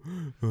course,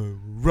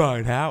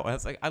 Ryan Howard.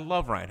 It's I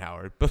love Ryan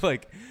Howard,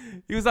 but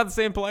he was not the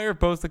same player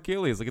post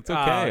Achilles. It's okay.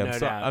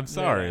 I'm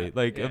sorry.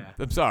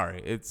 I'm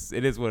sorry.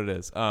 It is what it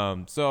is.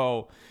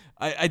 So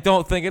I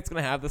don't think it's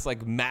gonna have this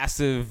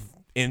massive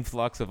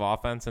influx of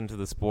offense into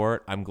the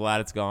sport. I'm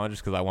glad it's gone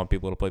just because I want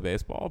people to play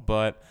baseball.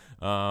 But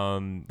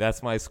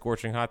that's my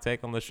scorching hot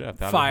take on the shift.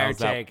 Fire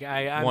take.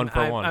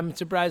 I'm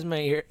surprised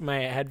my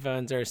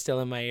headphones are still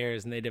in my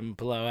ears and they didn't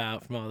blow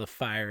out from all the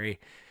fiery,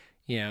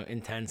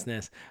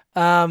 intenseness.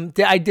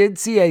 I did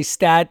see a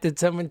stat that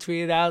someone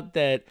tweeted out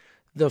that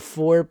the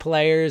 4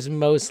 players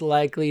most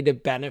likely to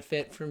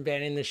benefit from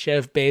banning the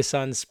shift based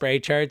on spray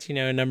charts.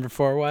 Number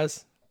 4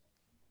 was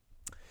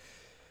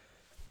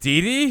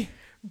Didi.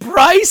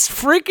 Bryce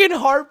freaking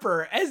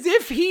Harper, as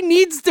if he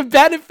needs to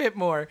benefit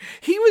more.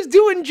 He was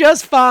doing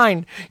just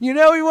fine. He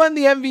won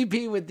the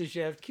MVP with the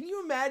shift. Can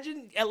you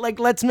imagine?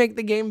 Let's make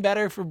the game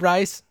better for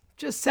Bryce.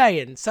 Just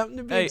saying. Something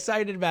to be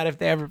excited about if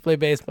they ever play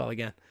baseball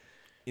again.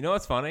 You know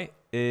what's funny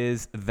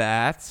is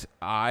that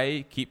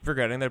I keep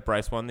forgetting that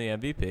Bryce won the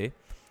MVP.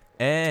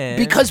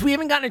 And because we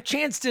haven't gotten a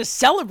chance to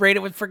celebrate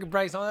it with freaking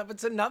Bryce on that.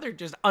 It's another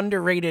just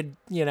underrated,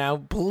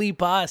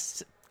 bleep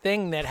us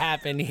thing that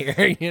happened here,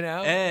 And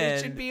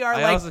it should be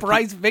our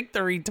Bryce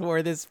victory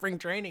tour this spring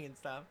training and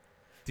stuff.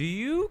 Do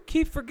you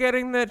keep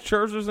forgetting that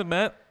Scherzer's a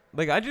Met?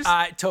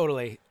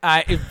 Totally.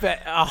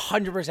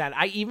 100%.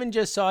 I even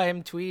just saw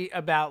him tweet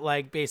about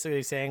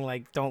basically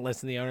saying don't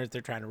listen to the owners,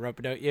 they're trying to rope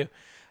it out you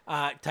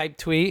type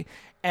tweet.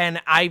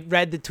 And I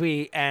read the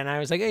tweet and I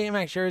was like, hey,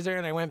 Max Scherzer,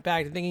 and I went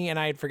back to thinking and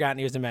I had forgotten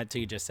he was a Met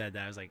till you just said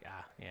that. I was like,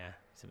 yeah,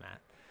 he's a Met.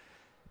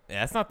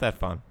 Yeah, it's not that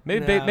fun.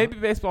 Maybe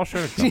baseball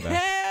should come back.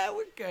 Yeah,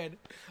 we're good.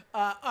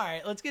 All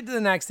right, let's get to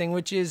the next thing,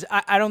 which is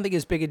I don't think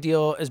as big a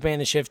deal as banning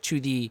the shift to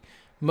the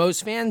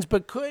most fans,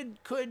 but could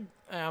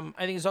I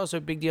think it's also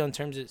a big deal in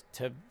terms of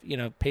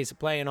pace of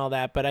play and all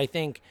that. But I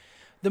think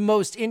the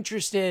most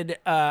interested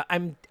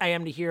I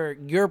am to hear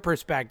your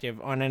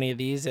perspective on any of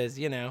these, as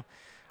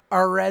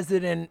our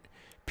resident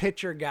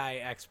pitcher guy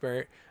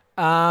expert.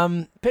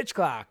 Pitch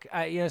clock,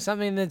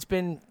 something that's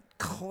been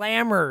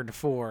clamored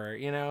for.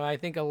 You know, I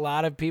think a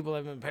lot of people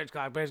have been pitch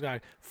clock.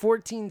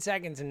 14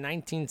 seconds and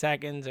 19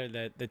 seconds are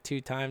the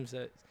two times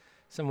that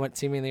somewhat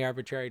seemingly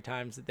arbitrary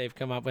times that they've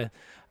come up with.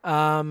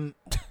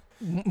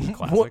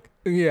 Classic.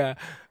 Yeah.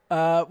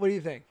 What do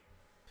you think?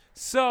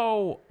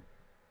 So,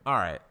 all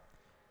right.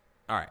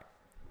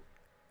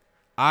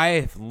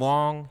 I've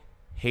long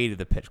hated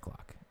the pitch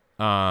clock.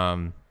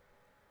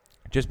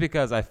 Just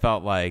because I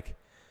felt like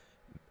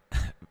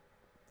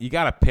you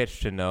got to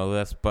pitch to know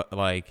this, but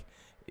like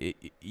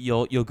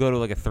you'll go to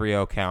like a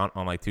 3-0 count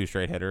on like two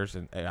straight hitters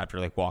and after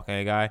like walking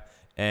a guy.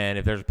 And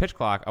if there's a pitch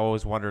clock, I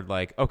always wondered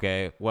like,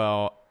 okay,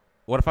 well,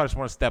 what if I just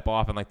want to step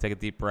off and like take a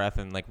deep breath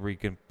and like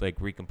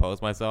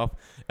recompose myself?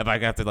 If I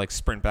got to like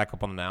sprint back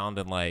up on the mound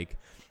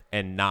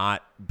and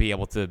not be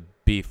able to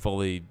be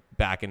fully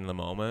back into the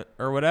moment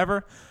or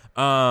whatever.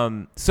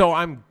 So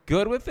I'm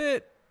good with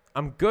it.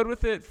 I'm good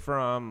with it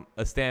from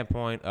a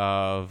standpoint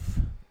of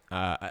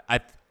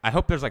I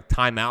hope there's like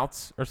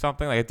timeouts or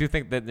something. Like I do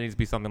think that there needs to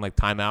be something like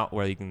timeout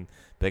where you can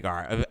be like, all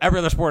right, if every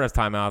other sport has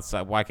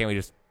timeouts, why can't we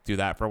just do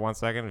that for 1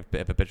 second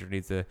if a pitcher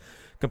needs to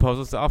compose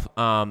himself?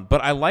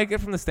 But I like it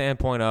from the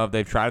standpoint of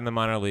they've tried in the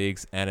minor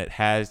leagues and it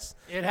had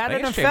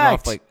an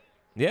effect.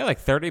 Like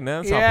 30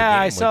 minutes. Yeah, off the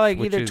game, I saw like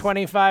which either is,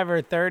 25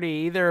 or 30,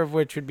 either of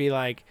which would be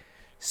like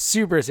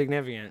super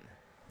significant.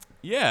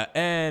 Yeah,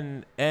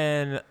 and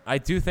I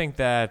do think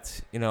that,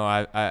 you know,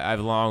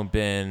 I've long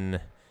been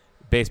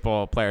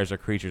baseball players are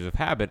creatures of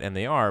habit, and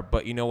they are.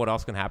 But you know what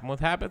else can happen with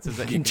habits is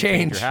that you can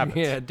change your habits.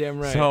 Yeah, damn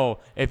right. So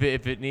if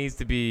it needs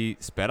to be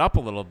sped up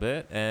a little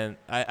bit, and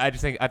I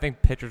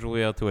think pitchers will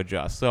be able to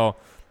adjust. So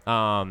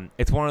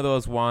it's one of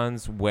those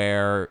ones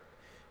where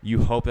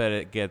you hope that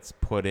it gets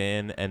put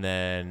in, and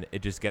then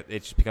it just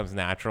becomes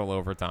natural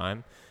over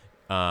time.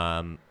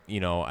 You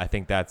know, I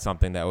think that's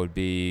something that would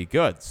be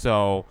good.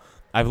 So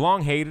I've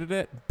long hated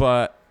it,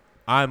 but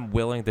I'm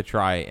willing to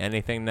try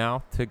anything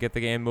now to get the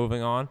game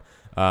moving on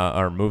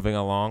or moving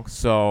along.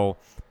 So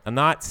I'm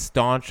not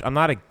staunch. I'm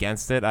not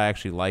against it. I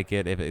actually like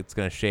it if it's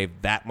going to shave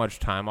that much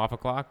time off a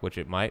clock, which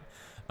it might.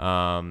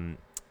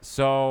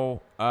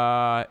 So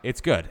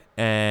it's good.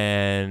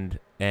 And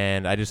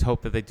I just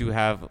hope that they do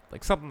have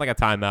like something like a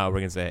timeout where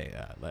we can say,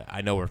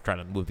 I know we're trying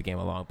to move the game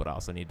along, but I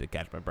also need to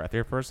catch my breath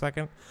here for a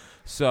second.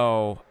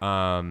 So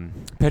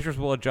pitchers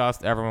will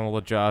adjust. Everyone will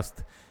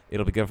adjust.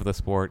 It'll be good for the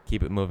sport.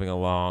 Keep it moving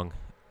along.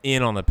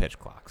 In on the pitch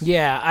clocks.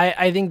 Yeah,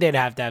 I think they'd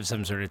have to have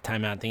some sort of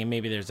timeout thing, and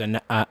maybe there's an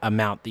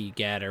amount that you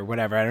get or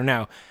whatever. I don't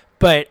know,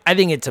 but I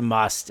think it's a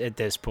must at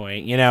this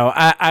point. You know,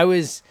 I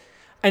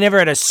never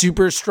had a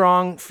super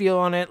strong feel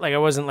on it. Like I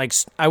wasn't like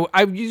I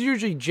was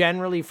usually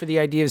generally for the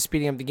idea of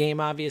speeding up the game,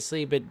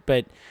 obviously,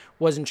 but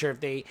wasn't sure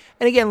if they.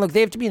 And again, look,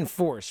 they have to be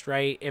enforced,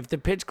 right? If the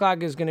pitch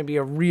clock is going to be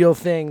a real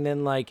thing,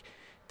 then like.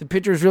 The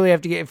pitchers really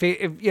have to get,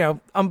 if you know,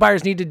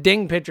 umpires need to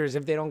ding pitchers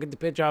if they don't get the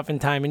pitch off in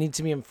time. It needs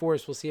to be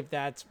enforced. We'll see if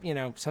that's, you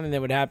know, something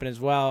that would happen as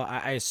well.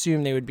 I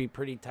assume they would be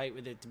pretty tight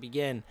with it to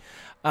begin.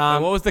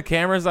 What was the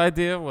camera's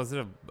idea? Was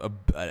it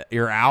a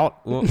you're out?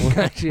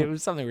 It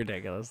was something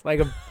ridiculous. Like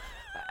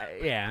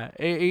yeah.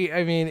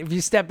 I mean, if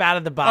you step out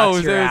of the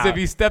box, you're out. If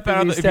you step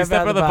out of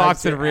the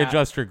box and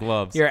readjust your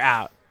gloves, you're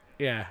out.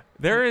 Yeah.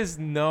 There is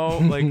no,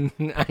 like,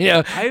 I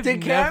know. The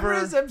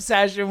camera's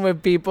obsession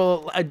with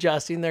people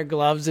adjusting their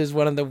gloves is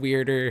one of the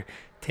weirder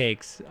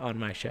takes on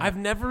my show. I've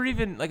never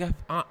even, like,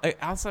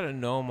 outside of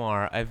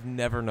Nomar, I've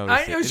never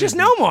noticed it. It was just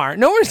Nomar.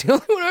 Nomar's the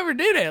only one who ever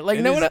did it. Like,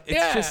 no one.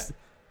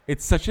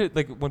 It's such a,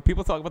 like, when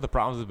people talk about the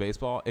problems of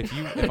baseball,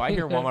 if I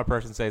hear one more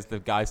person say it's the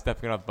guy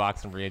stepping out of the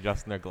box and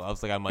readjusting their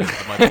gloves, like I might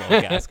blow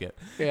a gasket.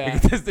 Yeah.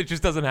 It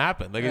just doesn't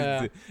happen.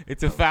 Like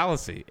it's a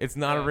fallacy. It's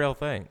not a real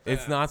thing.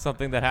 It's not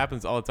something that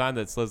happens all the time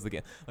that slows the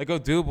game. Like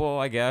Odubel,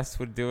 I guess,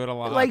 would do it a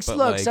lot. Like,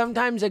 look,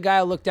 sometimes a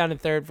guy will look down at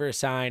third for a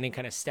sign and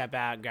kind of step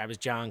out and grab his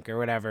junk or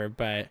whatever,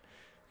 but.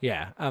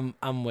 Yeah,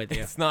 I'm with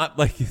you. It's not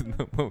like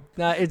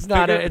it's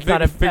not an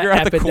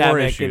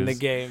epidemic in the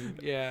game.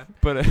 Yeah,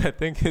 but I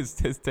think his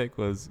take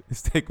was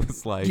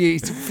like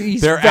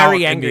he's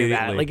very angry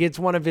at it. Like it's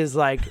one of his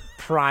like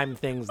prime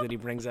things that he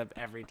brings up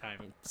every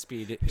time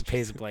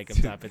Pace of Play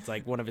comes up. It's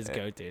like one of his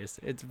go-tos.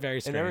 It's very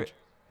strange.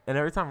 And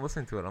every time I'm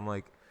listening to it, I'm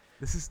like,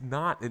 this is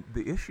not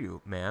the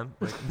issue, man.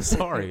 Like, I'm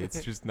sorry,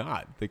 it's just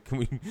not. Like, can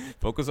we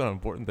focus on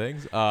important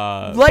things?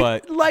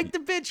 Like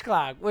the pitch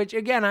clock, which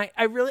again, I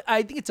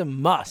think it's a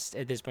must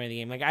at this point in the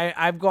game. Like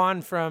I've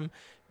gone from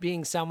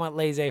being somewhat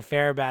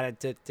laissez-faire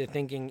about it to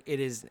thinking it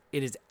is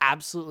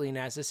absolutely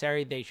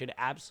necessary. They should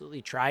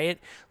absolutely try it.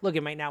 Look,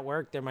 it might not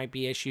work. There might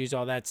be issues,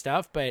 all that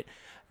stuff, but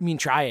I mean,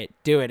 try it,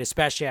 do it,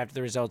 especially after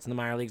the results in the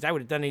minor leagues. I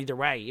would have done it either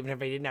way. Even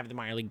if I didn't have the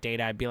minor league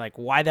data, I'd be like,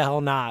 why the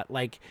hell not?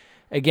 Like.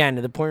 Again,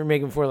 to the point we're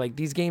making before, like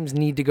these games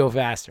need to go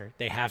faster.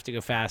 They have to go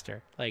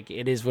faster. Like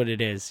it is what it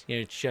is. You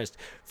know, it's just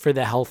for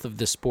the health of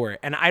the sport.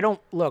 And I'm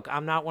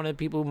not one of the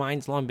people who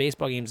minds long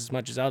baseball games as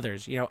much as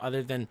others, you know,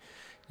 other than,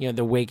 you know,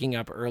 the waking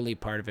up early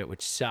part of it,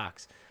 which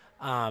sucks.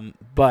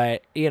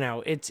 But you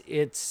know,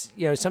 it's,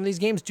 you know, some of these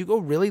games do go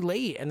really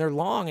late and they're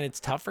long and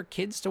it's tough for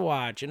kids to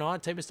watch and all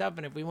that type of stuff.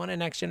 And if we want a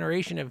next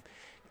generation of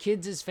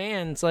kids as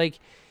fans, like,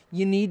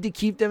 you need to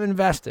keep them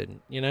invested,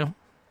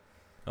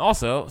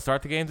 Also,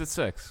 start the games at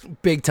 6.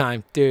 Big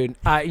time, dude.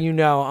 I'm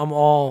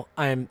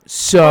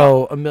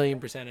so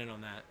 1,000,000% in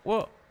on that.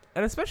 Well,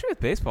 and especially with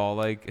baseball,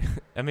 like,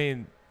 I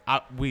mean,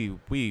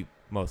 we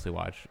mostly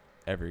watch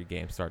every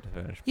game start to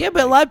finish. Yeah,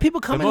 but a lot of people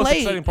come in late. The most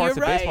exciting parts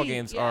You're of baseball right.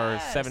 games Yes. are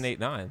 7, 8,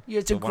 9. Yeah,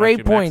 it's So a why don't great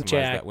you point, maximize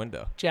Jack. that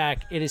window?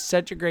 Jack, it is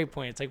such a great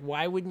point. It's like,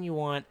 why wouldn't you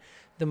want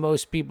the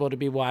most people to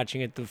be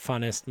watching at the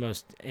funnest,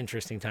 most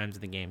interesting times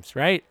of the games,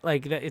 right?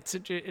 Like, it's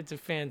a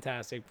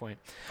fantastic point.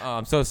 Oh,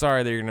 I'm so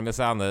sorry that you're gonna miss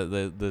out on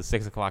the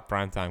 6 o'clock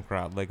primetime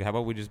crowd. Like, how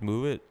about we just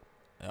move it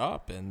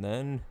up and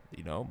then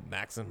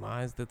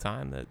maximize the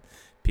time that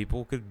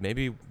people could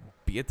maybe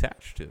be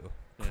attached to?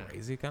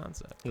 Crazy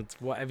concept.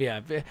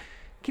 Yeah.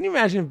 Can you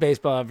imagine if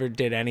baseball ever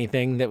did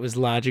anything that was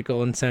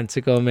logical and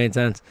sensical and made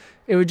sense?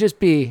 It would just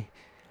be,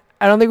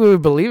 I don't think we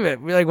would believe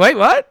it. We're like, wait,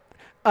 what?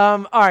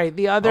 All right,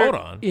 the other. Hold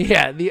on.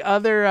 Yeah, the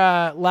other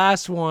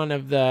last one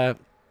of the,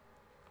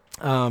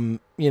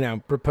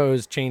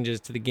 proposed changes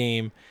to the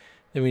game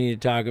that we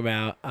need to talk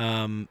about.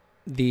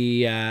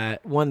 The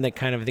one that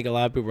kind of I think a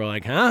lot of people are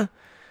like, huh?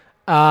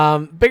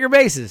 Bigger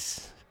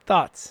bases.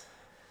 Thoughts?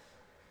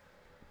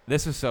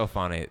 This was so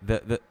funny.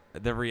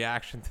 The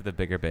reaction to the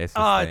bigger bases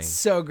Oh, thing. it's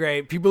so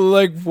great. People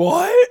are like,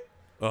 what?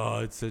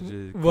 Oh, it's such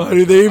a. Why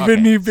do they even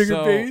Okay, need bigger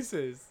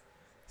bases?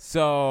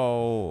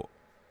 So,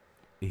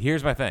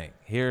 here's my thing.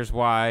 Here's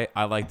why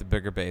I like the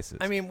bigger bases.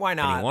 I mean, why And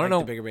not? you wanna Like know?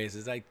 the bigger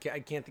bases. I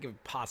can't think of a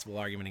possible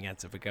argument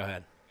against it, but go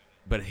ahead.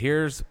 But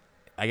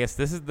I guess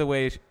this is the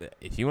way.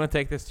 If you want to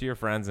take this to your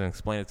friends and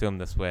explain it to them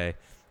this way,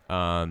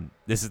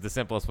 this is the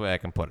simplest way I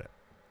can put it.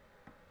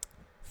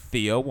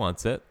 Theo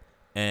wants it.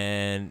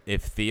 And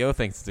if Theo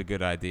thinks it's a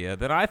good idea,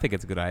 then I think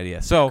it's a good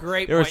idea. So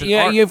Great there was point. an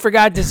Yeah, you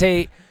forgot to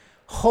say,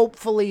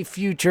 hopefully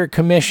future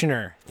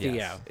commissioner Theo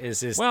Yes. is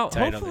his Well,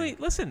 title hopefully,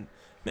 there. listen,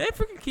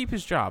 Manfred can keep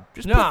his job.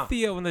 Just No. put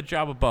Theo in the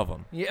job above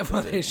him. Yeah,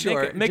 well,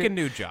 sure. Make a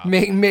new job.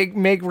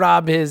 Make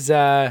Rob his.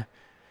 Yeah.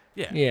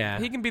 Yeah.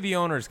 He can be the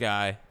owner's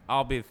guy.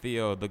 I'll be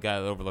Theo, the guy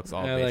that overlooks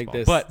all I baseball. like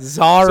this But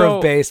czar so-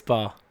 of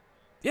baseball.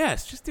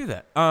 Yes, just do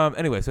that.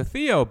 Anyway, so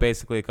Theo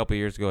basically a couple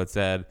years ago had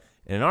said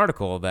in an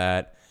article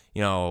that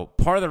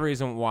part of the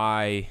reason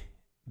why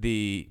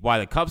the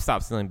Cubs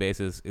stopped stealing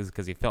bases is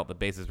because he felt the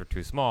bases were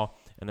too small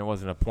and there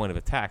wasn't a point of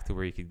attack to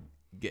where you could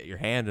get your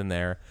hand in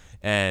there,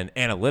 and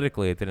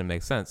analytically it didn't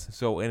make sense.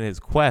 So in his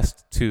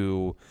quest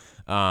to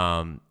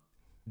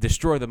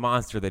destroy the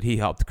monster that he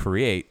helped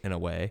create in a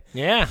way,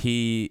 Yeah.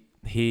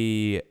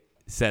 he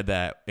said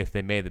that if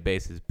they made the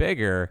bases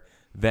bigger,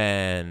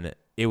 then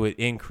it would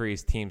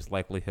increase teams'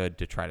 likelihood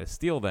to try to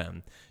steal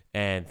them.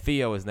 And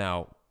Theo is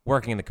now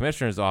working in the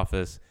commissioner's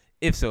office.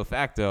 If so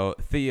facto,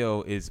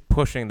 Theo is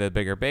pushing the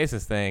bigger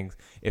bases things.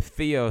 If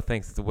Theo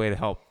thinks it's a way to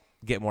help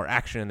get more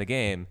action in the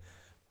game,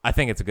 I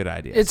think it's a good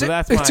idea. It's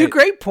a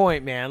great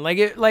point, man. Like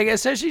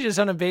especially just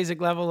on a basic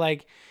level,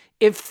 like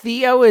if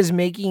Theo is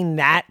making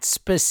that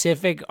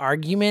specific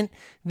argument,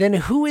 then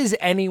who is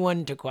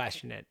anyone to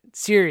question it?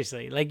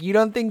 Seriously, like you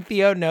don't think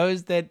Theo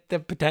knows that the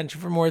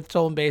potential for more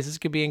stolen bases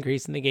could be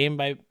increased in the game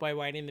by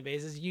widening the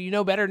bases? You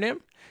know better than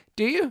him,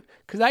 do you?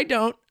 Because I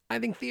don't. I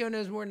think Theo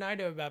knows more than I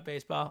do about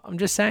baseball. I'm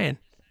just saying.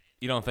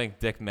 You don't think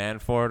Dick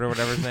Manford or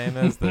whatever his name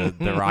is, the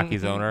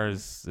Rockies owner,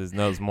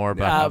 knows more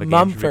about how the game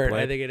should be Mumford,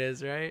 played? I think it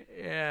is, right?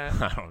 Yeah.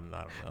 I don't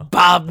know.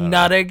 Bob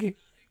Nuttig.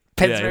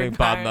 Yeah, I Pittsburgh think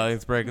Bob Pirates.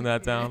 Nutting's breaking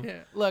that down. Yeah.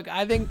 Look,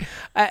 I think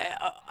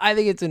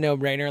it's a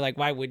no-brainer. Like,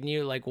 why wouldn't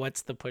you? Like,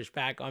 what's the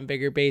pushback on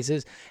bigger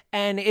bases?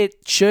 And it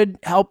should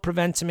help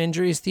prevent some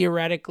injuries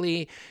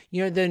theoretically.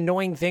 The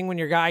annoying thing when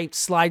your guy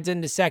slides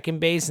into second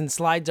base and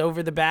slides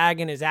over the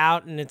bag and is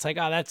out, and it's like,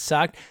 oh, that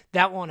sucked.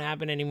 That won't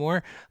happen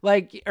anymore.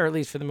 Like, or at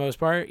least for the most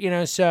part.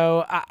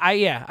 So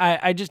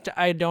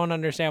I don't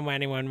understand why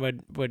anyone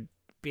would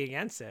be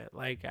against it.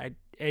 Like,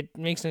 it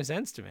makes no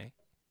sense to me.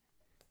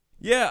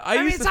 Yeah, I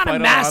mean, used it's to not fight a a lot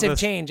of massive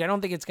this- change. I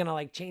don't think it's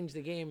gonna change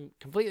the game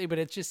completely, but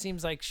it just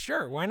seems like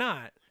sure, why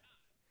not?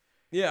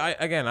 Yeah,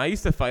 I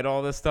used to fight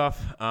all this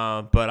stuff,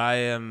 but I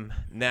am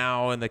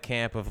now in the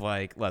camp of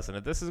listen,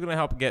 if this is going to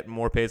help get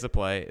more pace of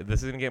play, if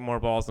this is going to get more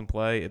balls in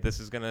play, if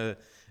this is going to,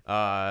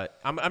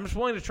 I'm just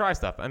willing to try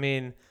stuff. I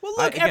mean, Well,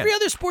 look, every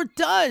other sport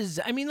does.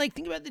 I mean,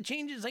 think about the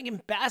changes, in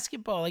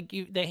basketball,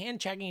 the hand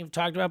checking you've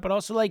talked about, but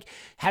also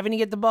having to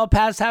get the ball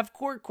past half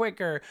court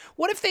quicker.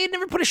 What if they had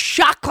never put a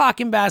shot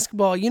clock in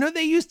basketball?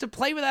 They used to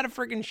play without a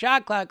freaking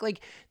shot clock.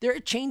 There are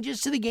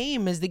changes to the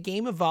game as the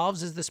game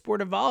evolves, as the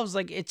sport evolves.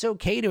 It's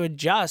okay to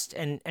adjust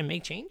and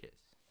make changes.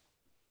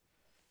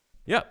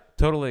 Yep,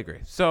 totally agree.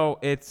 So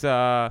it's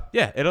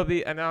it'll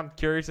be, and I'm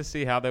curious to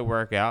see how they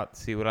work out,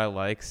 see what I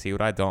like, see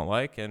what I don't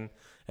like, and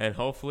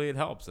hopefully it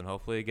helps, and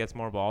hopefully it gets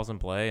more balls in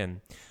play.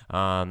 And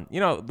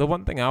the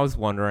one thing I was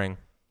wondering,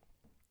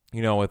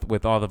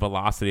 with all the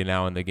velocity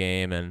now in the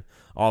game and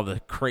all the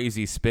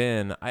crazy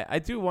spin, I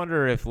do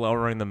wonder if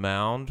lowering the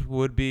mound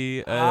would be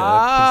a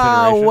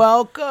consideration.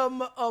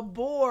 Welcome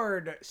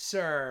aboard,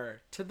 sir,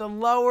 to the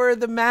Lower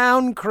the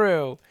Mound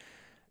crew.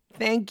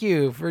 thank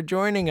you for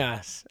joining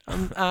us.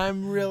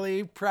 I'm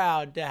really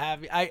proud to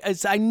have you.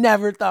 I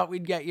never thought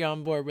we'd get you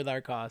on board with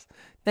our cause.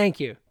 Thank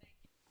you.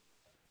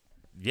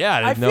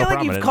 Yeah, I feel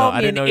like you've called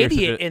me an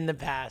idiot in in the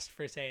past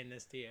for saying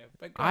this to you.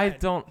 But I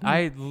don't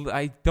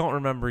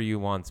remember you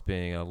once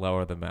being a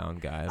lower the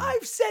mound guy.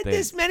 I've said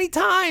this many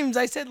times.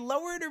 I said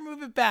lower it or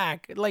move it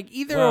back, like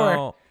either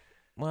or.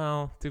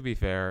 Well, to be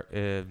fair,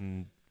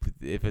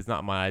 if it's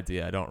not my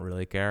idea, I don't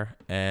really care.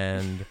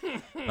 And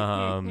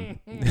you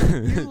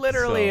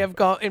literally have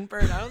called in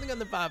person. I don't think on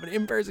the pod, but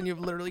in person, you've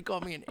literally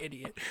called me an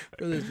idiot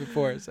for this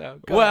before. So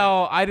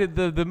I did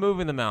the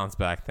moving the mounds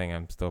back thing.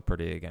 I'm still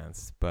pretty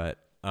against, but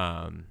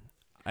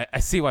I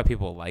see why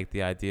people like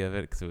the idea of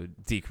it because it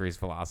would decrease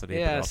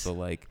velocity, but also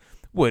like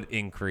would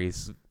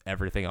increase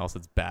everything else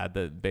that's bad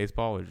that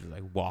baseball, which is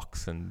like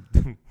walks and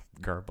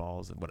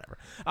curveballs and whatever.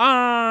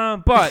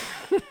 But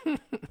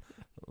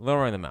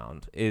lowering the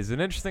mound is an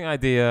interesting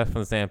idea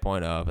from the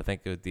standpoint of I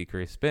think it would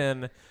decrease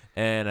spin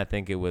and I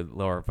think it would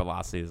lower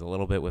velocities a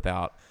little bit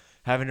without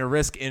having to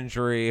risk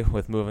injury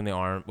with moving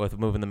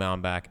the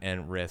mound back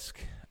and risk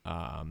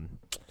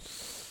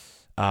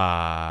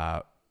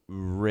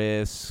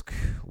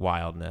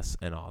wildness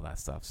and all that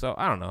stuff. So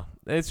I don't know.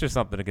 It's just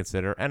something to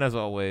consider. And as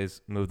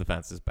always, move the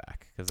fences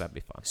back because that'd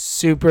be fun.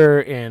 Super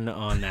in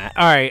on that.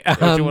 All right.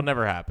 Which will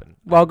never happen.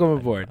 Welcome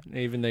aboard,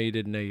 even though you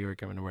didn't know you were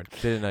coming aboard.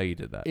 Didn't know you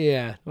did that.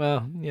 Yeah.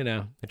 Well,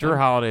 Drew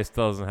Holiday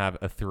still doesn't have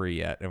a 3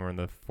 yet, and we're in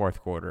the fourth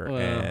quarter,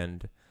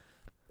 and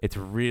it's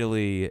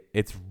really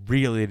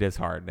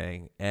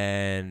disheartening.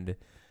 And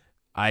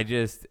I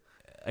just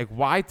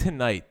why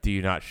tonight do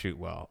you not shoot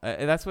well?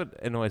 And that's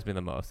what annoys me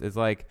the most. Is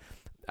like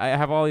I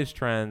have all these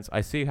trends.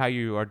 I see how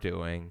you are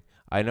doing.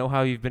 I know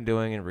how you've been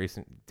doing in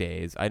recent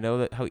days. I know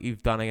that how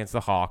you've done against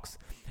the Hawks.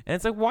 And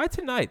it's like, why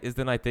tonight is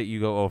the night that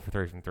you go 0 for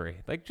 3 from 3?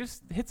 Like,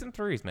 just hit some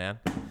threes, man.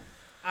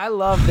 I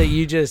love that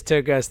you just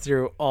took us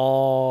through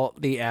all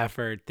the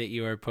effort that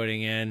you are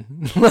putting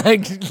in,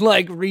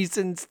 like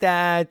recent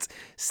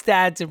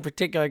stats in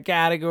particular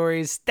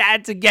categories,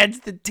 stats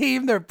against the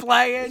team they're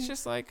playing. It's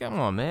just like, come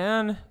on,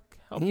 man.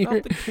 Help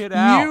the kid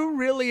out. You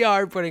really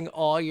are putting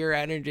all your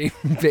energy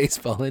in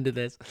baseball into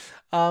this. Dude,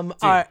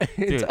 it's unbelievable.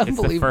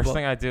 It's the first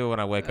thing I do when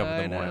I wake up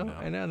in the morning.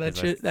 I know.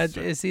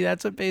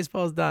 That's what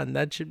baseball's done.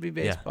 That should be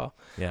baseball.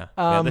 Yeah.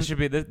 This should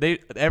be.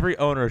 Every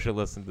owner should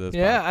listen to this.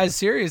 Yeah,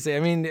 seriously.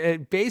 I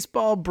mean,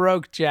 baseball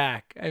broke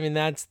Jack. I mean,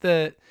 that's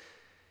the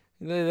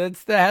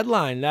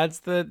headline.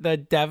 That's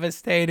the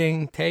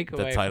devastating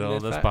takeaway. The title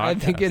of this podcast. I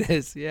think it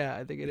is. Yeah,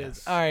 I think it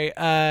is. All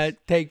right,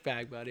 take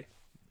back, buddy.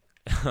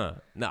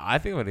 No, I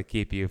think I'm going to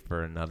keep you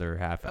for another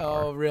half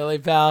hour. Oh, really,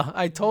 pal?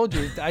 I told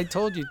you.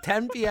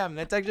 10 p.m.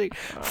 That's actually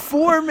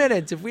 4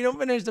 minutes. If we don't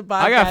finish the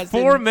podcast, I got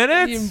 4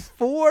 minutes? In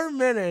 4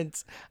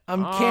 minutes,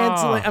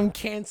 I'm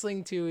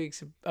canceling 2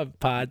 weeks of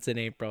pods in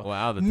April.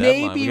 Wow, the deadline.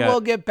 Maybe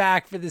we'll get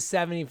back for the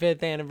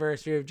 75th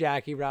anniversary of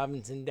Jackie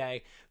Robinson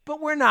Day,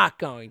 but we're not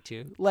going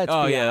to. Let's be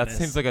honest.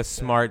 That seems like a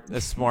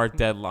smart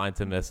deadline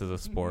to miss as a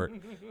sport.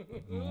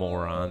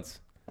 Morons.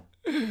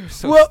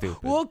 Stupid.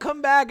 We'll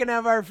come back and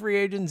have our free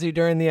agency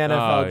during the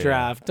NFL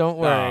draft. Don't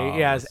worry.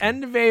 Yes,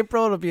 end of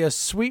April. It'll be a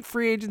sweet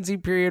free agency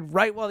period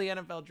right while the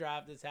NFL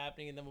draft is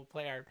happening, and then we'll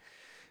play our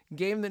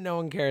game that no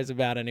one cares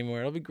about anymore.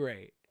 It'll be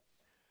great.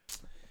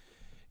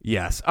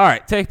 Yes. All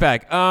right. Take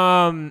back.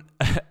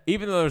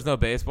 Even though there's no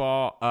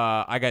baseball,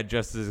 I got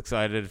just as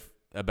excited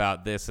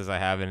about this as I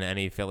have in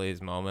any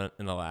Phillies moment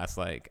in the last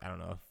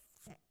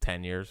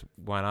 10 years.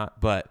 Why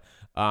not? But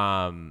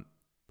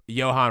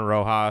Johan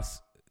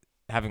Rojas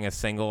having a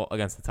single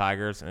against the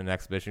Tigers in an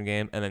exhibition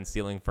game, and then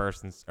stealing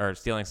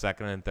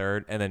second and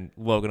third, and then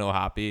Logan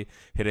O'Hoppe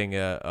hitting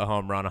a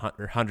home run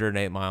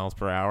 108 miles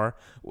per hour.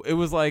 It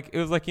was like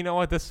you know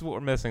what, this is what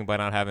we're missing by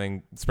not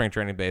having spring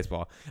training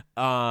baseball.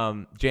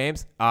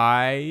 James,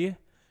 I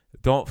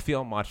don't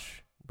feel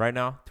much right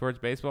now towards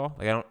baseball.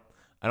 Like I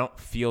don't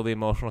feel the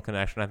emotional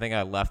connection. I think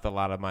I left a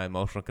lot of my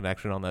emotional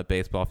connection on that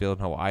baseball field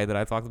in Hawaii that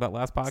I talked about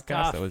last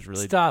podcast. That was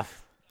really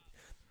tough.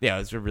 Yeah, it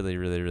was a really,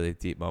 really, really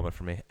deep moment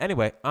for me.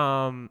 Anyway,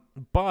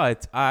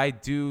 but I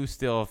do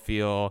still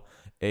feel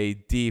a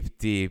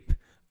deep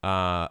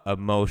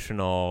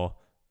emotional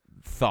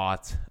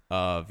thought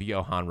of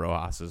Johan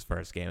Rojas'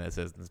 first game at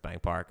Citizens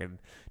Bank Park and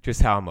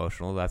just how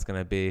emotional that's going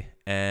to be.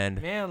 And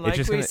man, like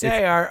we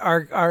say,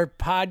 our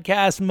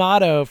podcast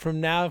motto from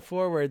now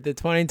forward, the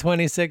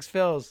 2026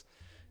 Phils,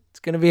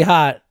 it's going to be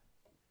hot.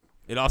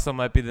 It also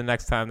might be the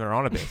next time they're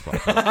on a baseball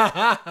field.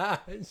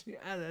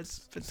 Yeah,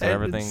 that's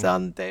potentially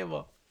on the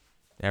table.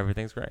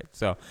 Everything's great.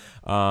 So,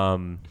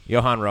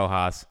 Johan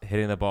Rojas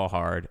hitting the ball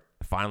hard,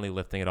 finally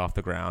lifting it off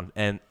the ground.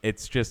 And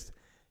it's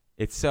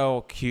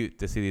so cute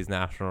to see these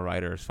national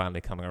writers finally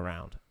coming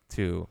around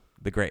to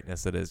the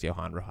greatness that is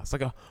Johan Rojas.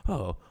 Like,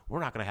 we're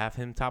not going to have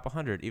him top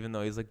 100, even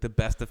though he's like the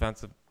best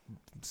defensive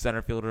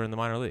center fielder in the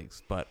minor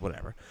leagues. But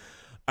whatever.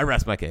 I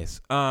rest my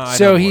case.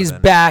 So he's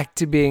back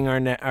to being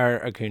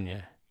our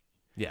Acuna.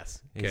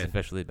 Yes, he's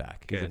officially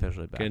back. He's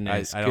officially back. Good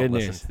news. I don't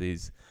listen to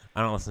these.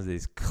 I don't listen to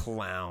these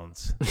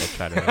clowns that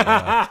try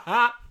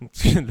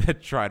to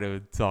that try to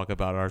talk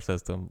about our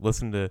system.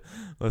 Listen to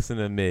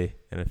me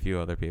and a few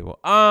other people.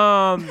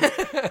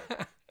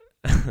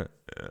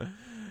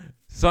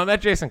 So I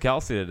met Jason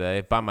Kelce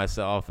today by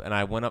myself, and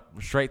I went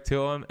up straight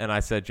to him, and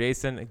I said,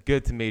 Jason,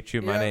 good to meet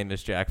you. My name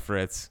is Jack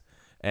Fritz.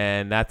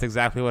 And that's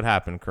exactly what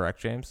happened, correct,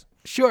 James?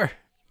 Sure.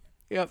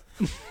 Yep.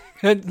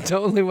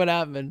 Totally what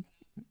happened.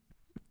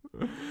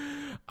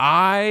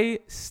 I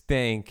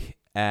stink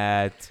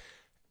at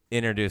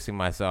introducing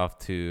myself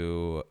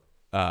to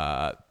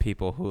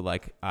people who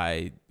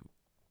I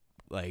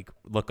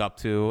look up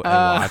to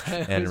and watch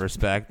and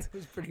respect.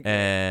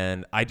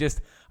 And I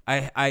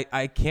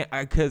can't,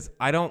 because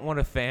I don't want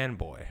to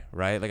fanboy,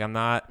 right? Like I'm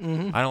not, I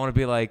don't want to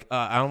be like,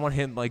 I don't want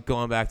him like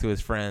going back to his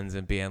friends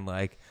and being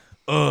like,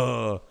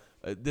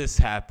 this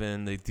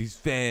happened, like, these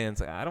fans.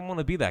 Like, I don't want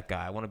to be that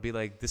guy. I want to be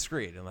like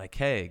discreet and like,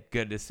 hey,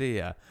 good to see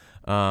ya.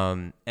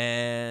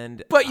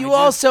 But you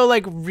also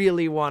like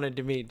really wanted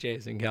to meet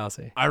Jason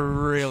Kelce. I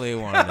really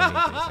wanted to meet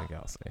Jason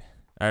Kelce.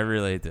 I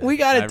really did. We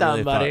got it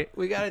done, buddy.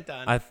 We got it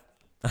done. I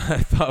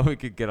thought we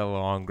could get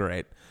along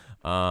great.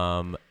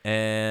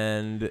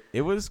 And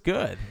it was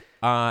good.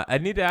 I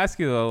need to ask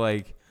you though,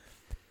 like,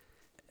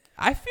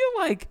 I feel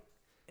like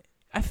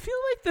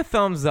the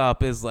thumbs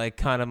up is like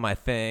kind of my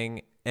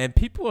thing, and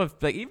people have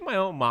like, even my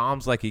own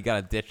mom's like, you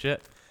gotta ditch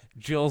it.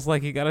 Jill's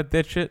like, you gotta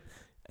ditch it,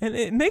 and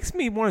it makes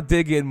me want to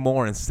dig in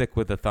more and stick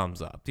with the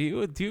thumbs up. Do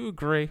you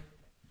agree?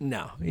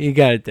 No, you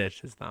gotta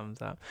ditch his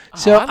thumbs up.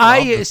 I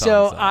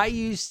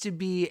used to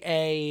be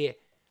a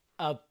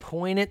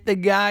point at the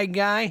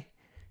guy.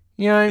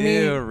 You know what I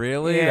mean? Ew,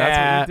 really? Yeah,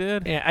 that's what you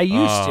did? Yeah,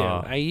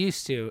 I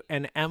used to.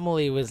 And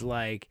Emily was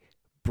like,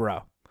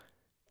 bro,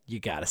 you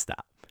got to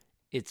stop.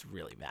 It's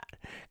really bad.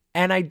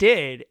 And I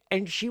did.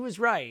 And she was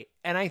right.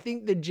 And I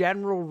think the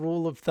general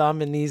rule of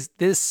thumb in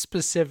this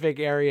specific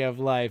area of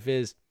life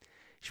is you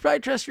should probably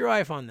trust your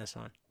wife on this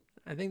one.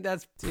 I think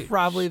that's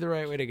probably the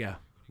right way to go.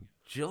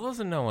 Jill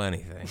doesn't know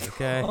anything,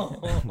 okay?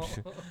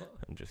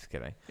 I'm just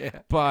kidding.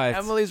 Yeah. But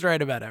Emily's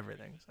right about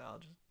everything. So I'll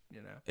just...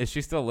 Is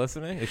she still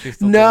listening? Is she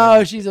still?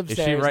 No, she's upstairs.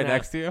 Is she right now.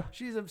 next to you?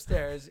 She's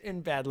upstairs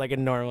in bed like a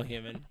normal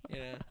human.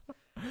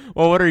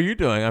 Well, what are you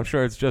doing? I'm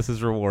sure it's just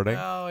as rewarding.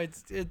 Oh,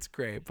 it's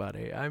great,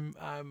 buddy. I'm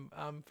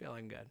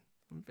feeling good.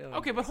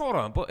 Okay, good. but hold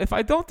on. But if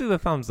I don't do the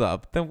thumbs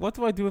up, then what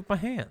do I do with my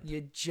hand?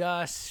 You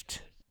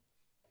just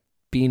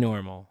be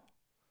normal.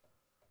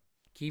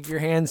 Keep your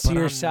hands to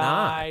your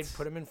side.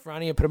 Put them in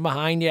front of you. Put them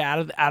behind you, out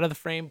of the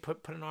frame.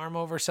 Put an arm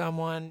over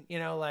someone.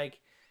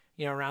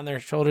 Around their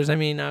shoulders. I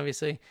mean,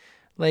 obviously.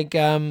 Like,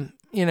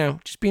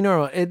 just be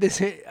normal.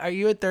 Are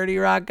you a 30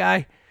 Rock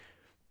guy?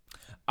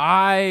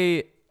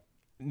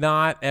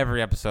 Not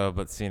every episode,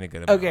 but seen a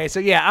good amount. Okay, so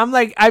yeah, I'm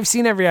like, I've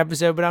seen every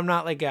episode, but I'm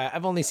not like,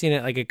 I've only seen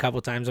it like a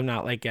couple times. I'm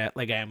not like I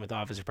am with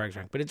Office or Parks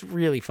and Rec, but it's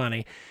really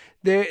funny.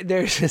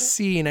 There's a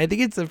scene, I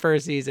think it's the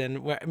first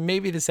season,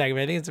 maybe the second,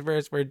 but I think it's the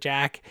first, where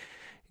Jack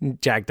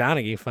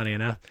Donaghy, funny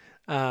enough,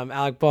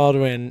 Alec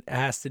Baldwin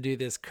has to do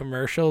this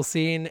commercial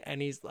scene,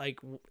 and he's like,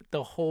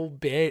 the whole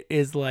bit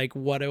is like,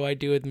 what do I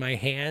do with my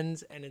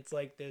hands? And it's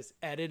like this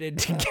edited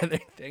together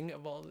thing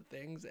of all the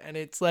things, and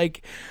it's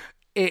like,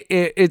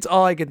 it's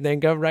all I can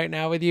think of right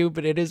now with you,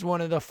 but it is one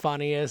of the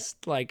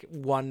funniest, like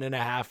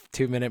 1.5,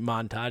 2 minute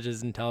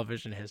montages in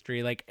television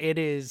history. Like, it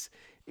is.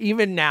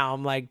 Even now,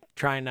 I'm like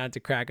trying not to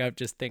crack up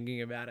just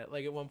thinking about it.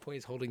 Like, at one point,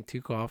 he's holding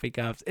 2 coffee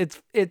cups.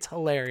 It's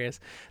hilarious.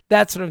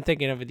 That's what I'm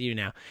thinking of with you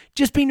now.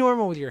 Just be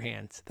normal with your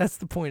hands. That's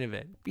the point of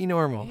it. Be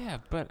normal. Yeah,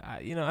 but I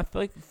feel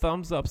like the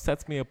thumbs up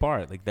sets me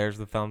apart. Like, there's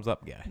the thumbs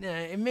up guy. Nah,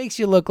 it makes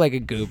you look like a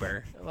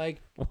goober.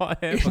 Like, what?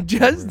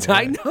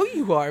 I know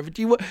you are, but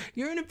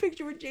you're in a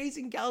picture with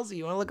Jason Kelce.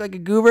 You want to look like a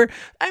goober?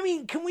 I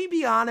mean, can we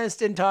be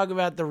honest and talk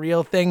about the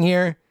real thing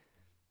here?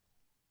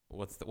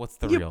 What's the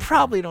real? You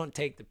probably don't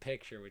take the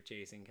picture with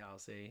Jason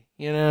Kelce.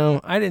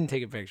 I didn't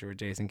take a picture with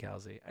Jason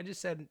Kelce. I just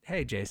said,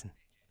 "Hey, Jason,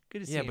 good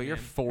to see you." Yeah, but you're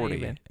man. 40.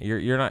 Hey,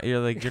 you're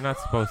not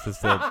supposed to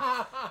say.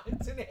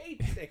 It's an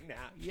age thing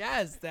now.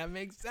 Yes, that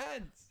makes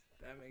sense.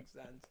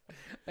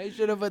 I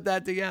should have put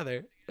that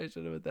together.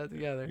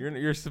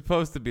 You're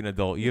supposed to be an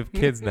adult. You have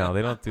kids now.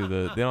 They don't do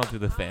the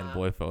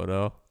fanboy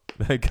photo.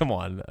 Come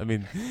on. I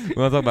mean, we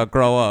want to talk about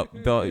grow up.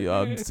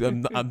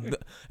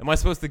 Am I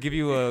supposed to give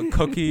you a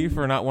cookie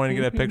for not wanting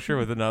to get a picture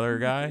with another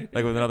guy,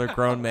 like with another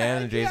grown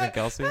man and Jason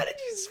Kelce? How did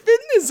you spin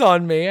this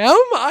on me? How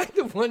am I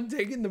the one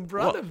taking the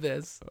brunt of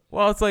this?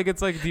 Well, it's like, do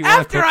you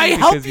want a cookie? After I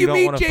help you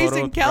meet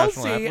Jason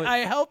Kelce, I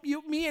help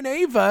you, me and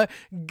Ava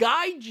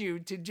guide you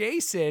to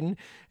Jason.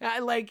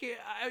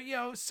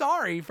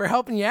 Sorry for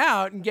helping you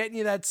out and getting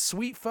you that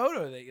sweet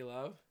photo that you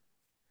love.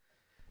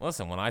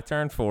 Listen, when I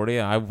turn 40,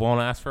 I won't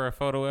ask for a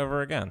photo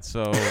ever again.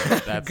 So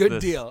that's good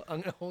deal.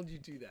 I'm gonna hold you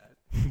to that.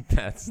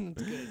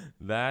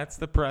 That's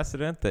the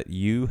precedent that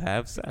you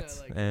have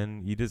set,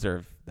 and you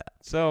deserve that.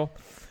 So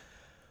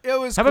it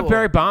was have cool. a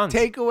Barry Bonds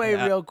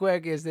takeaway real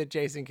quick is that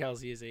Jason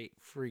Kelce is a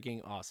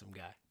freaking awesome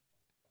guy.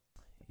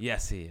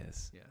 Yes, he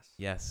is.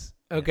 Yes.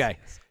 Okay.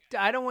 Yes,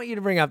 I don't want you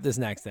to bring up this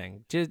next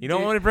thing. you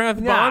don't want me to bring up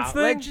the Bonds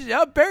thing?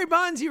 Barry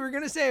Bonds, you were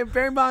going to say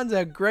Barry Bonds is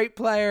a great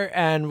player,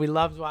 and we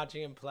loved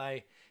watching him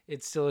play.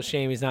 It's still a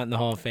shame he's not in the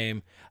Hall of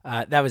Fame.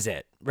 That was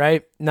it,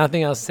 right?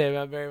 Nothing else to say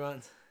about Barry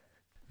Bonds?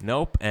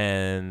 Nope.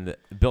 And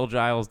Bill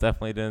Giles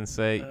definitely didn't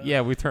say,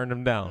 yeah, we turned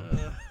him down.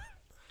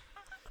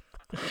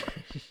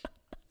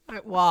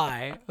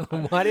 Why?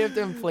 Why do you have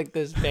to inflict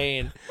this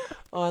pain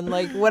on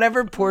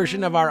whatever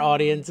portion of our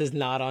audience is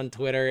not on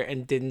Twitter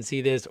and didn't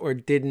see this or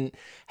didn't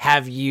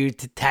have you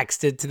to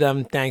text it to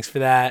them? Thanks for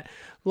that.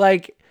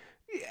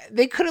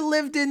 They could have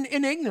lived in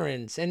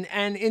ignorance. And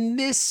in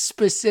this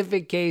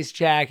specific case,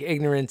 Jack,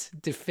 ignorance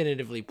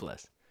definitively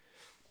bliss.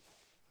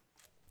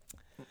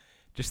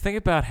 Just think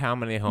about how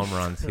many home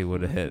runs he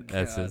would have hit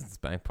at Citizens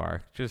Bank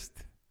Park.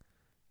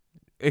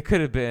 It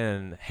could have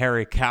been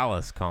Harry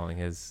Kalas calling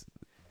his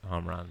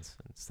home runs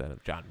instead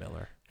of John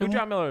Miller.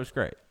 John Miller was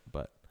great,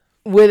 but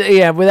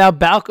without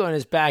Balco in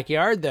his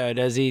backyard though,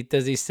 does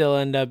he still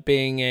end up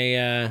being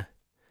as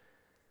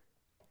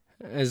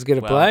good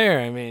a player?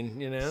 I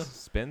mean,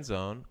 spin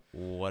zone.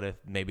 What if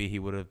maybe he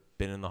would have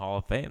been in the Hall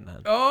of Fame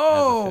then?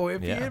 Oh,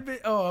 if he had been.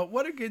 Oh,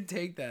 what a good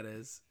take that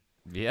is.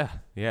 Yeah.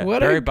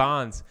 Barry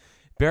Bonds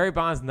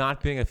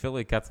not being a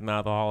Philly kept him out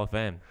of the Hall of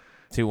Fame.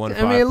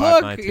 215. I mean,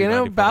 look,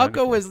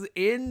 Balco was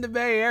in the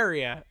Bay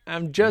Area.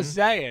 I'm just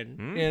saying,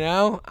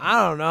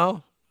 I don't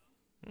know.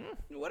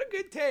 What a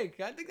good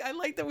take. I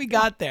like that we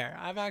got there.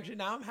 I'm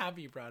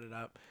happy you brought it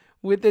up.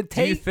 With the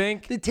take, do you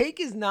think the take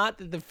is not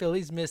that the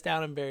Phillies missed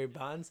out on Barry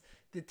Bonds.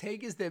 The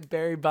take is that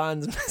Barry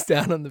Bonds missed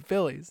out on the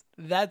Phillies.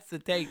 That's the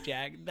take,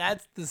 Jack.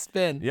 That's the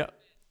spin. Yep.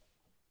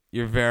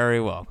 You're very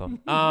welcome.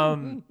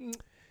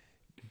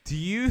 Do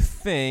you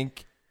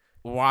think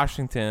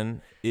Washington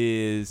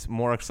is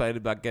more excited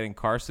about getting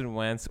Carson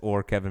Wentz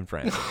or Kevin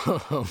Franzen?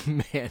 Oh,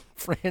 man.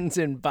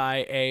 Franzen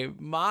by a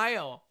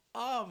mile.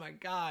 Oh, my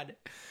God.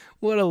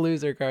 What a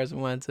loser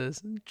Carson Wentz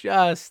is.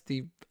 Just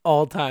the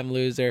all-time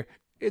loser.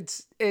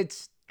 It's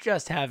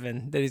just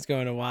heaven that he's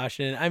going to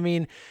Washington. I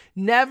mean,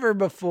 never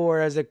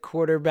before has a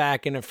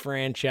quarterback in a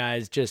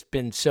franchise just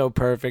been so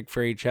perfect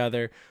for each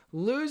other.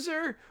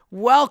 Loser,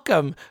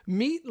 welcome.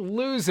 Meet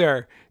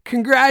loser.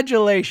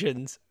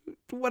 Congratulations.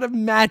 What a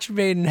match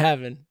made in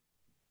heaven.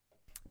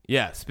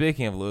 Yeah,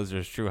 speaking of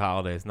losers, Drew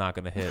Holiday is not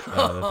going to hit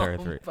the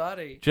 33.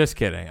 Buddy. Just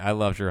kidding. I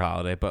love Drew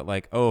Holiday, but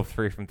 3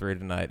 from 3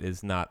 tonight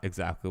is not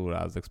exactly what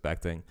I was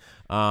expecting.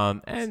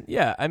 And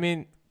yeah, I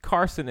mean,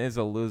 Carson is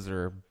a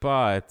loser,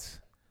 but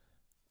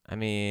I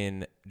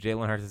mean,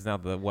 Jalen Hurts is now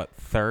the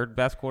third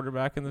best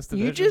quarterback in this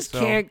division. You just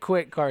can't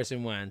quit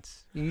Carson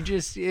Wentz.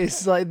 This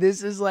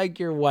is like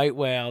your white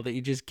whale that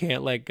you just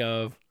can't let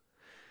go of.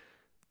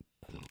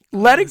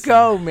 Let it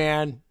go,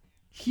 man.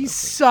 He's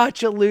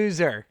such a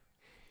loser.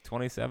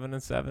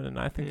 27-7, and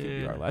I think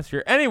you are last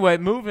year. Anyway,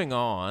 moving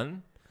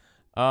on.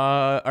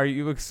 Are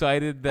you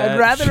excited that I'd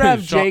rather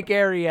have Jake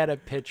Arrieta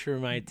pitch for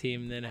my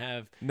team than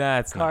have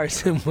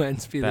Carson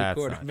Wentz be the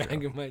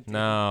quarterback of my team?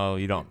 No,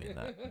 you don't mean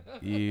that.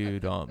 You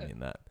don't mean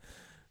that.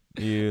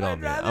 I'd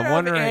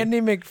rather have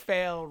Andy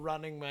McPhail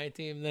running my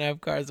team than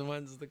have Carson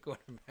Wentz as the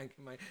quarterback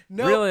of my team.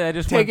 No, really, I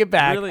take it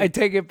back. I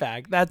take it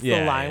back. That's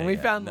the line. We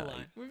found the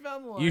line.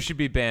 You should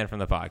be banned from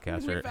the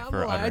podcast for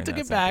I took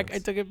it back. I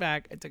took it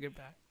back.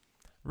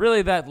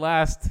 Really, that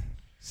last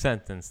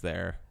sentence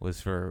there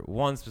was for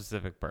one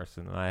specific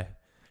person, and I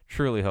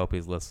truly hope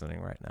he's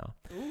listening right now.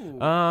 Ooh,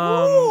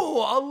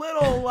 a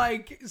little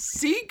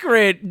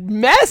secret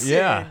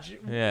message.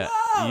 Yeah.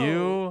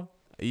 Whoa.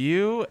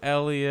 You,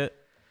 Elliot.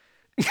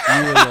 You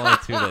are the only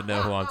two that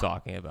know who I'm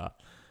talking about.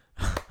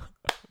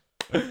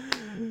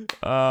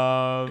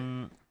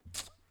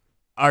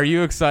 Are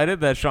you excited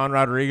that Sean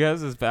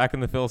Rodriguez is back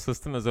in the Phil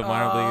system as a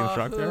minor league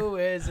instructor? Who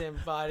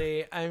isn't,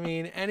 buddy? I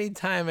mean,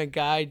 anytime a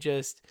guy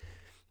just,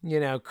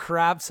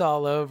 craps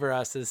all over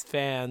us as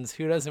fans,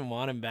 who doesn't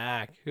want him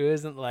back? Who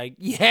isn't like,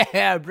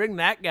 yeah, bring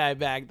that guy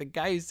back, the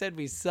guy who said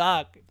we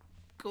suck.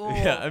 Cool.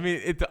 Yeah, I mean,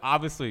 it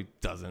obviously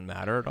doesn't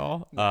matter at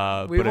all.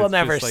 We will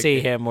never see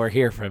him or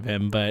hear from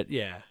him, but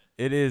yeah.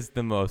 It is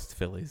the most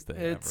Phillies thing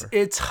ever.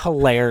 It's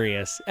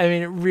hilarious. I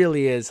mean, it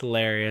really is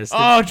hilarious.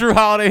 Oh, Drew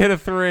Holiday hit a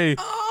 3.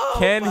 Oh,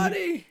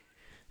 buddy.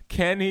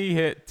 Can he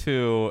hit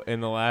 2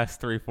 in the last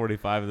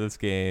 3:45 of this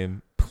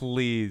game?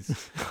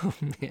 Please. Oh,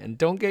 man,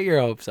 don't get your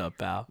hopes up,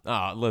 pal.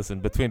 Oh, listen,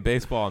 between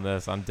baseball and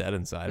this, I'm dead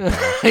inside,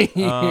 pal.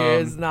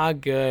 It's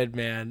not good,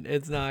 man.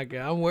 It's not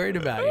good. I'm worried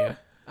about you.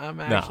 I'm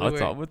actually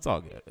worried. It's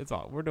all good.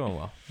 We're doing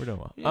well.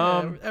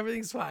 Yeah,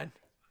 everything's fine.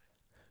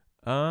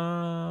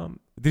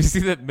 Did you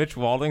see that Mitch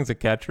Walding's a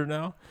catcher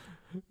now?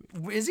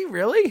 Is he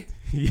really?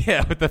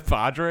 Yeah, with the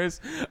Padres.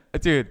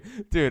 Dude,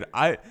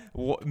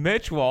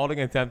 Mitch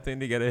Walding attempting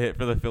to get a hit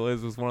for the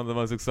Phillies was one of the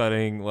most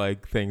exciting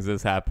things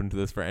that's happened to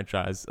this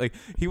franchise.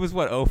 He was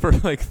 0 for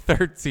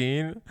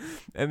 13,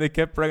 and they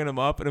kept bringing him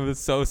up, and it was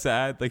so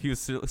sad. He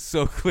was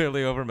so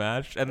clearly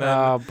overmatched. And then,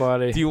 oh,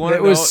 buddy, do you want to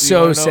know? It was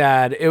so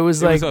sad. It was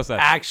so sad.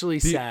 Actually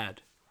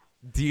sad.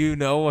 Do you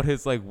know what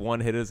his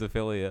one hit as a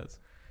Philly is?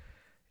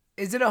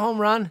 Is it a home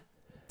run?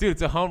 Dude,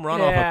 it's a home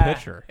run off a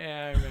pitcher.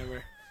 Yeah, I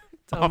remember.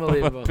 It's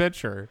unbelievable. Off of a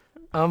pitcher.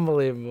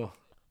 Unbelievable.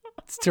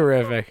 It's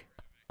terrific.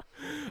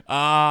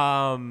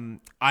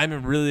 I'm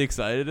really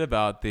excited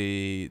about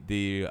the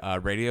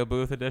radio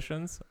booth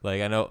editions.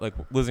 Like I know, like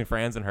losing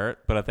Franz and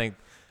Hurt, but I think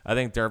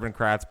Durbin,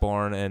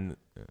 Kratzborn, and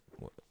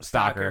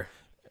Stocker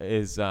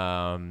is.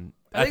 I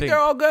think they're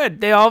all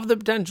good. They all have the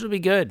potential to be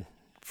good,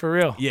 for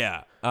real.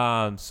 Yeah.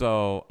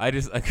 So I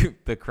just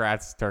like the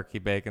Kratz turkey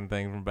bacon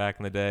thing from back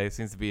in the day.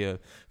 Seems to be a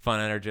fun,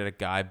 energetic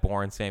guy.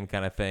 Bourne, same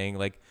kind of thing.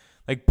 Like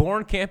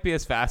Bourne can't be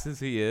as fast as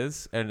he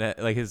is, and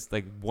like his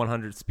like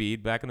 100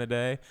 speed back in the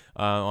day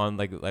on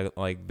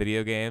like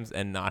video games,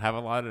 and not have a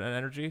lot of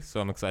energy.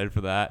 So I'm excited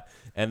for that.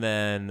 And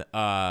then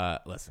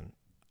listen,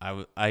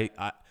 all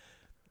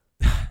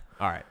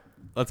right,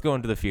 let's go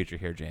into the future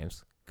here,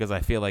 James, because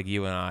I feel like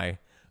you and I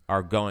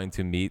are going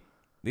to meet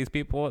these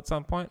people at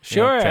some point.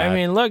 Sure. You know, Chad, I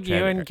mean, look, Chad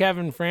you and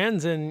Kevin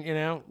Franz,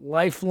 and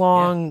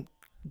lifelong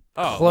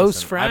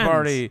close friends.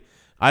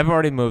 I've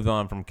already moved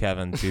on from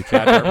Kevin to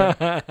Chad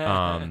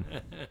Durbin.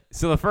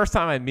 So the first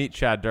time I meet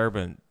Chad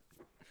Durbin,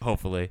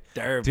 hopefully,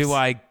 Durbs.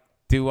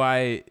 do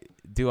I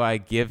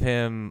give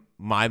him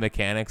my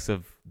mechanics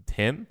of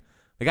him?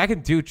 Like I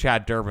can do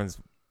Chad Durbin's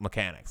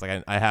mechanics.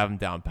 Like I have him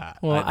down pat.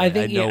 Well, I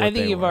think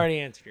you've already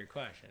answered your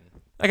question.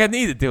 Like I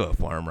need to do it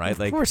for him, right?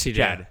 Of course you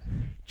do.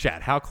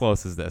 Chad, how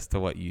close is this to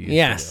what you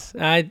used to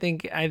do? I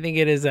think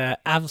it is an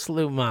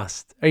absolute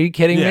must. Are you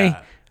kidding me?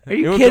 Are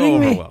you it kidding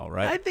would go me? over well,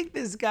 right? I think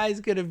this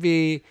guy's gonna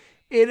be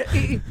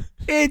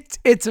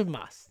it's a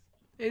must.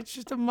 It's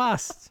just a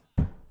must.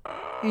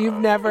 You've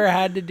never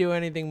had to do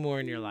anything more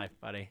in your life,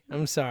 buddy.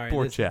 I'm sorry.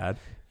 Poor Chad.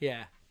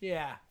 Yeah,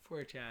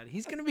 poor Chad.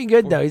 He's gonna be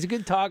good though. He's a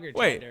good talker,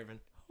 Wait. Chad Durbin.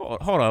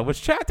 Hold on.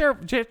 Was Chad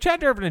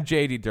Durbin and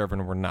J.D.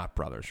 Durbin were not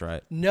brothers,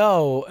 right?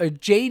 No,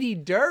 J.D.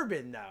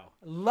 Durbin though.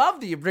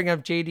 Love that you bring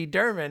up J.D.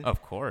 Durbin.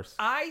 Of course.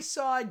 I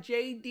saw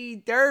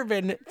J.D.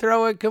 Durbin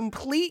throw a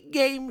complete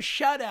game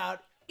shutout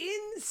in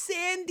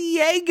San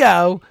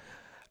Diego,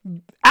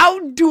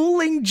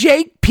 out-dueling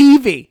Jake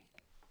Peavy.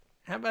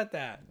 How about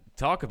that?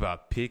 Talk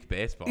about peak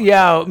baseball.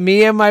 Yo,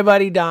 me and my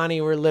buddy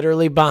Donnie were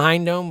literally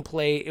behind home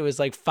plate. It was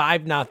like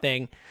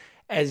 5-0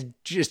 as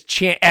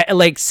just at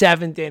like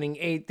 7th inning,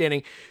 8th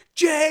inning.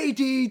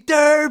 J.D.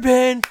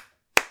 Durbin.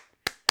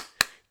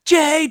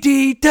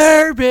 J.D.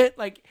 Durbin.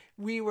 Like,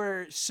 we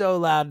were so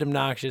loud and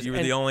obnoxious. You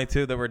were the only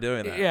two that were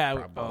doing that. Yeah.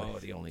 probably. Oh,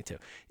 the only two.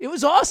 It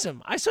was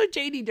awesome. I saw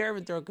J.D.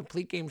 Durbin throw a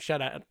complete game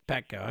shutout at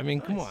Petco. I mean,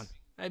 come on.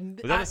 Was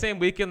that the same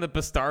weekend that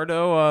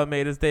Bastardo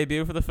made his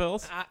debut for the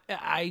Phils?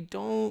 I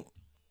don't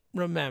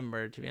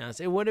remember, to be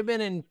honest. It would have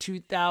been in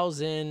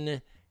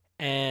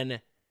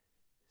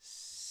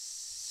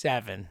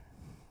 2007.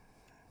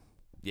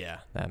 Yeah,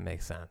 that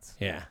makes sense.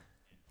 Yeah.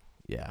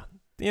 Yeah.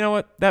 You know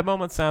what? That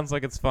moment sounds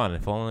like it's fun.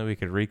 If only we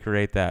could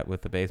recreate that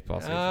with the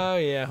baseball season. Oh,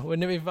 yeah.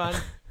 Wouldn't it be fun?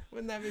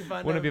 Wouldn't that be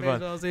fun? Wouldn't it be fun?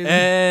 Season?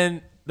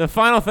 And the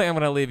final thing I'm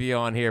going to leave you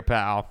on here,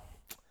 pal,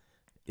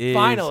 is...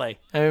 Finally.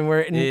 I mean,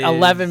 we're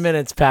 11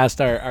 minutes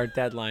past our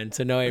deadline,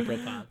 so no April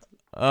thoughts.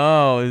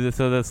 Oh,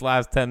 so this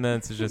last 10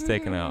 minutes is just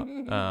taken out.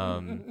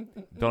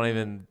 Don't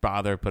even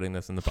bother putting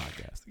this in the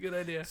podcast. Good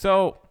idea.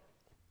 So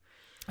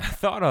I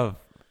thought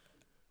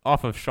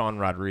off of Sean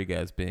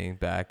Rodriguez being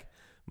back,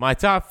 my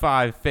top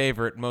 5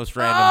 favorite most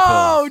random pills.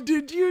 Oh,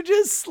 did you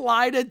just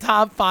slide a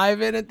top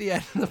 5 in at the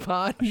end of the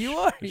pod? You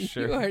are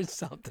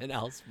something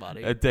else,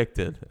 buddy.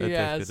 Addicted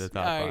Yes. to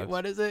top All right, 5.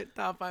 what is it?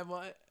 Top 5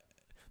 what?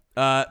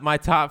 My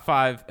top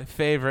 5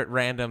 favorite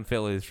random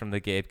Phillies from the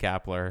Gabe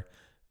Kapler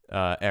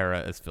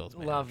era as Phil's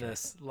manager. Love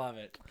this. Love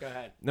it. Go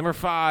ahead. Number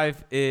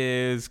 5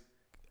 is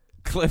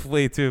Cliff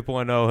Lee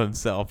 2.0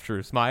 himself,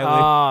 Drew Smiley. Oh,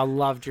 I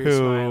love Drew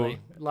Smiley.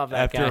 Love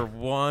that guy.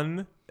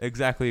 After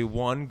exactly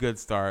one good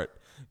start,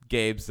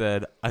 Gabe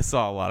said, I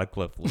saw a lot of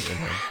Cliff Lee in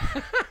him.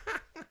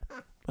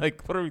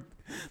 Like, what are we?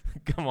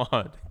 Come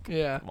on.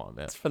 Yeah. Come on,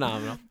 man. It's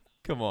phenomenal.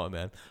 Come on,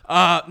 man.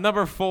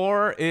 Number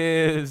 4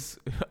 is,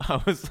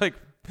 I was like,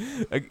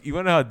 you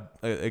want to know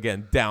how,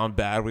 again, down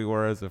bad we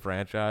were as a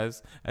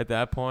franchise at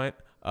that point?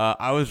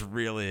 I was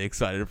really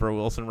excited for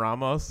Wilson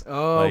Ramos.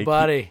 Oh,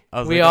 buddy.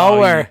 We all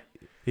were.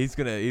 He's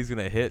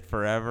gonna hit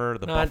forever.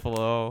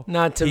 Buffalo.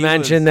 Not to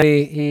mention that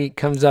he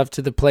comes up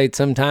to the plate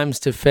sometimes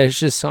to fish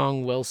his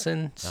song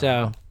Wilson.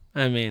 So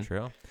I mean,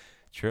 true.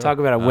 Talk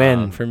about a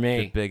win for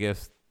me.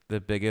 The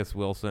biggest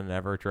Wilson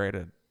ever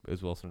traded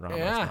is Wilson Ramos.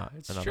 Yeah,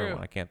 it's another true.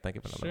 one. I can't think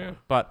of another one.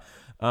 But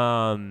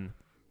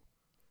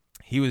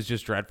he was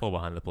just dreadful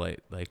behind the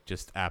plate. Like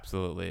just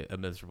absolutely a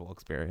miserable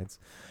experience.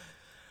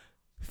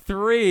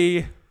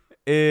 3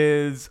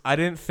 is I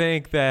didn't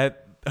think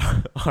that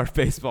our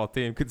baseball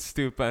team could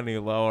stoop any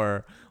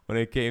lower when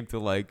it came to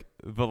like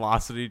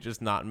velocity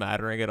just not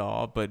mattering at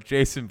all. But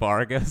Jason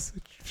Vargas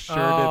sure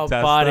did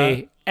test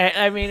buddy. that.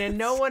 I mean, and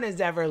no one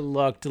has ever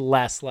looked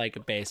less like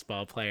a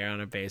baseball player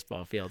on a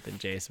baseball field than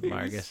Jason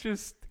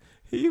Vargas.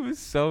 He was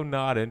so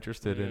not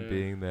interested in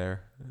being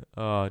there.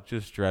 Oh,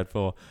 just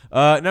dreadful.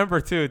 Number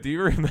 2, do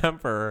you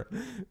remember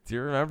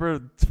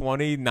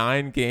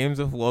 29 games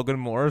of Logan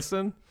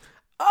Morrison?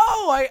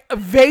 Oh, I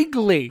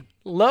vaguely.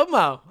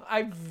 Lomo.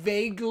 I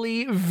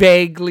vaguely,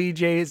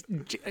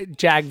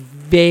 Jack,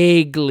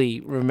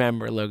 vaguely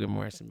remember Logan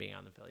Morrison being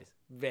on the Phillies.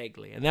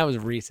 Vaguely, and that was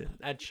recent.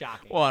 That's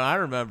shocking. Well, and I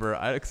remember,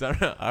 I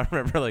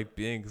remember like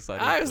being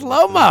excited. I was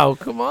Lomo.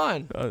 Come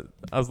on.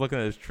 I was looking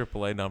at his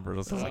AAA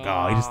numbers. I was like,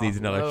 oh, he just needs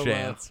another Lomo.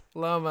 chance.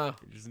 Lomo.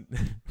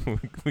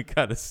 We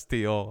got a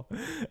steal.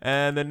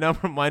 And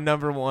my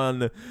number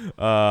one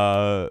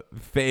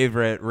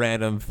favorite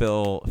random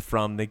Phil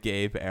from the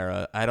Gabe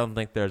era. I don't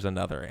think there's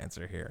another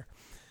answer here,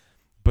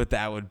 but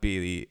that would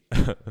be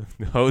the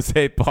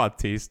Jose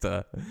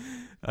Bautista.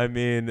 I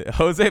mean,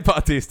 Jose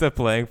Bautista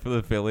playing for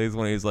the Phillies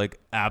when he's like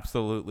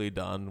absolutely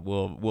done. I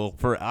will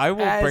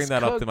bring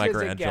that up to my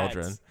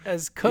grandchildren.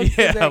 As cooked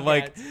as it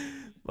like. gets.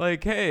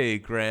 Like, hey,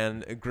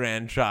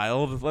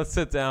 grandchild, let's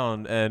sit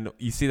down, and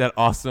you see that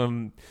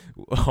awesome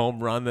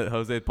home run that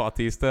Jose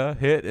Bautista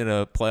hit in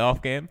a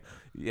playoff game.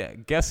 Yeah,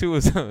 guess who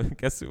was on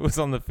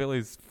the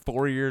Phillies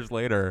 4 years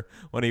later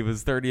when he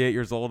was 38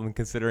 years old and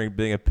considering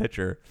being a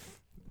pitcher?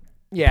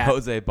 Yeah,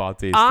 Jose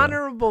Bautista.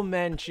 Honorable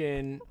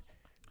mention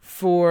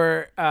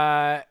for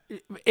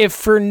if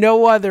for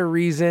no other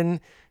reason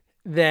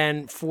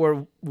than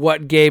for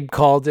what Gabe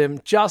called him,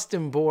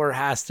 Justin Bour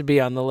has to be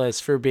on the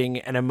list for being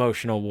an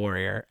emotional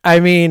warrior. I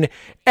mean,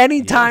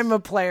 anytime a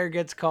player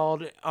gets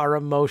called our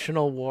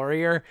emotional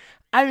warrior,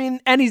 I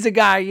mean, and he's a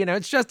guy,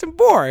 it's Justin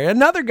Bour,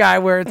 another guy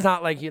where it's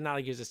not like he's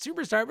a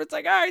superstar, but it's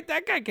like, all right,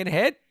 that guy can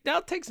hit.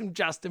 I'll take some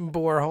Justin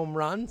Bour home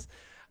runs.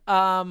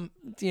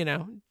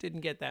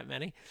 Didn't get that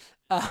many,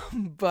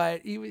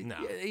 but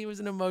he was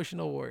an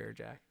emotional warrior,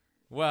 Jack.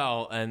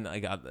 Well, and I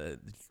got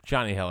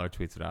Johnny Heller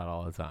tweets it out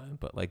all the time,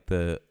 but like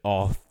the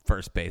all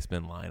first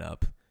baseman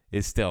lineup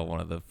is still one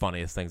of the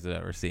funniest things I've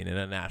ever seen in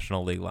a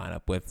National League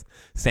lineup with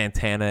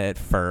Santana at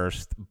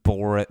first,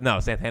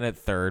 Santana at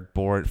third,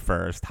 Bour at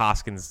first,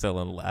 Hoskins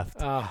still in left.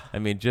 I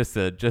mean, just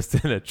an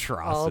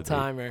atrocity.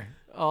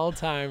 All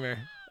timer.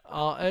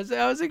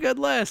 That was a good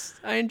list.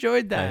 I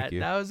enjoyed that. Thank you.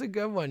 That was a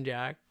good one,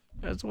 Jack.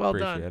 That's well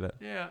done. Appreciate it.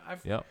 Yeah.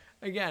 Yep.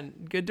 Again,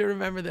 good to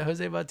remember that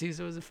Jose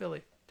Bautista was a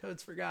Philly.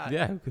 Toads forgot.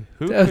 Yeah,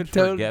 who could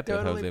forget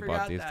that totally Jose forgot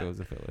Bautista that. was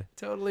a Philly?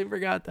 Totally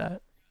forgot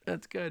that.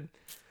 That's good.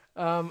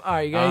 All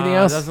right, you got anything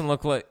else? Doesn't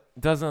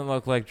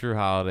look like Drew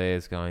Holiday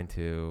is going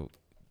to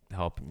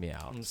help me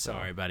out. I'm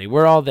sorry, buddy.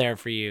 We're all there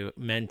for you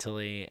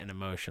mentally and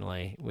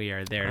emotionally. We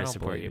are there I to don't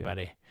support believe you, you.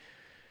 buddy.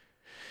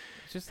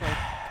 It's just like,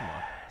 come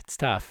on. It's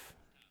tough.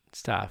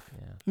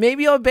 Yeah.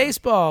 Maybe old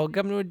baseball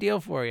come to a deal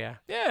for you.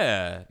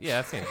 Yeah,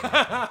 that seems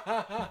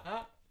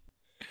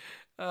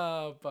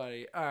Oh,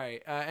 buddy. All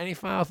right. Any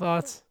final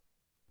thoughts?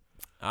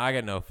 I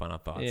got no final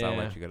thoughts. I'll Yeah.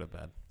 let you go to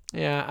bed.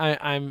 Yeah,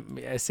 I'm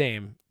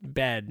same.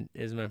 Bed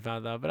is my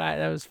final thought, but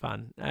that was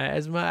fun.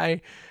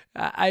 I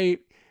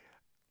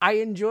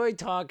enjoy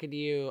talking to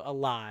you a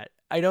lot.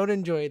 I don't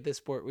enjoy the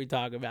sport we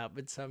talk about,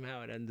 but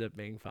somehow it ends up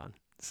being fun.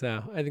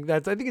 So I think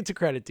it's a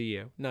credit to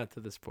you, not to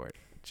the sport.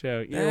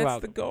 So you're welcome.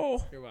 That's the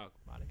goal. You're welcome,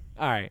 buddy.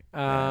 All right.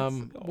 That's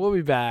the goal. We'll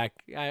be back.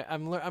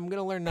 I'm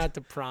gonna learn not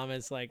to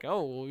promise like,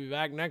 oh, we'll be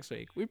back next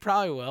week. We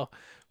probably will.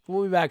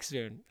 We'll be back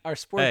soon. Our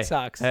sport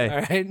sucks. Hey,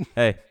 all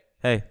right.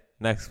 Hey.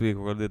 Next week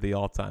we're gonna do the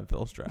all-time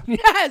Phil's draft.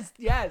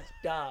 Yes.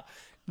 Duh.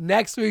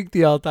 Next week,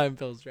 the all-time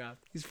Phil's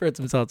draft. He's Fritz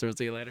and Seltzer. We'll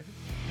see you later.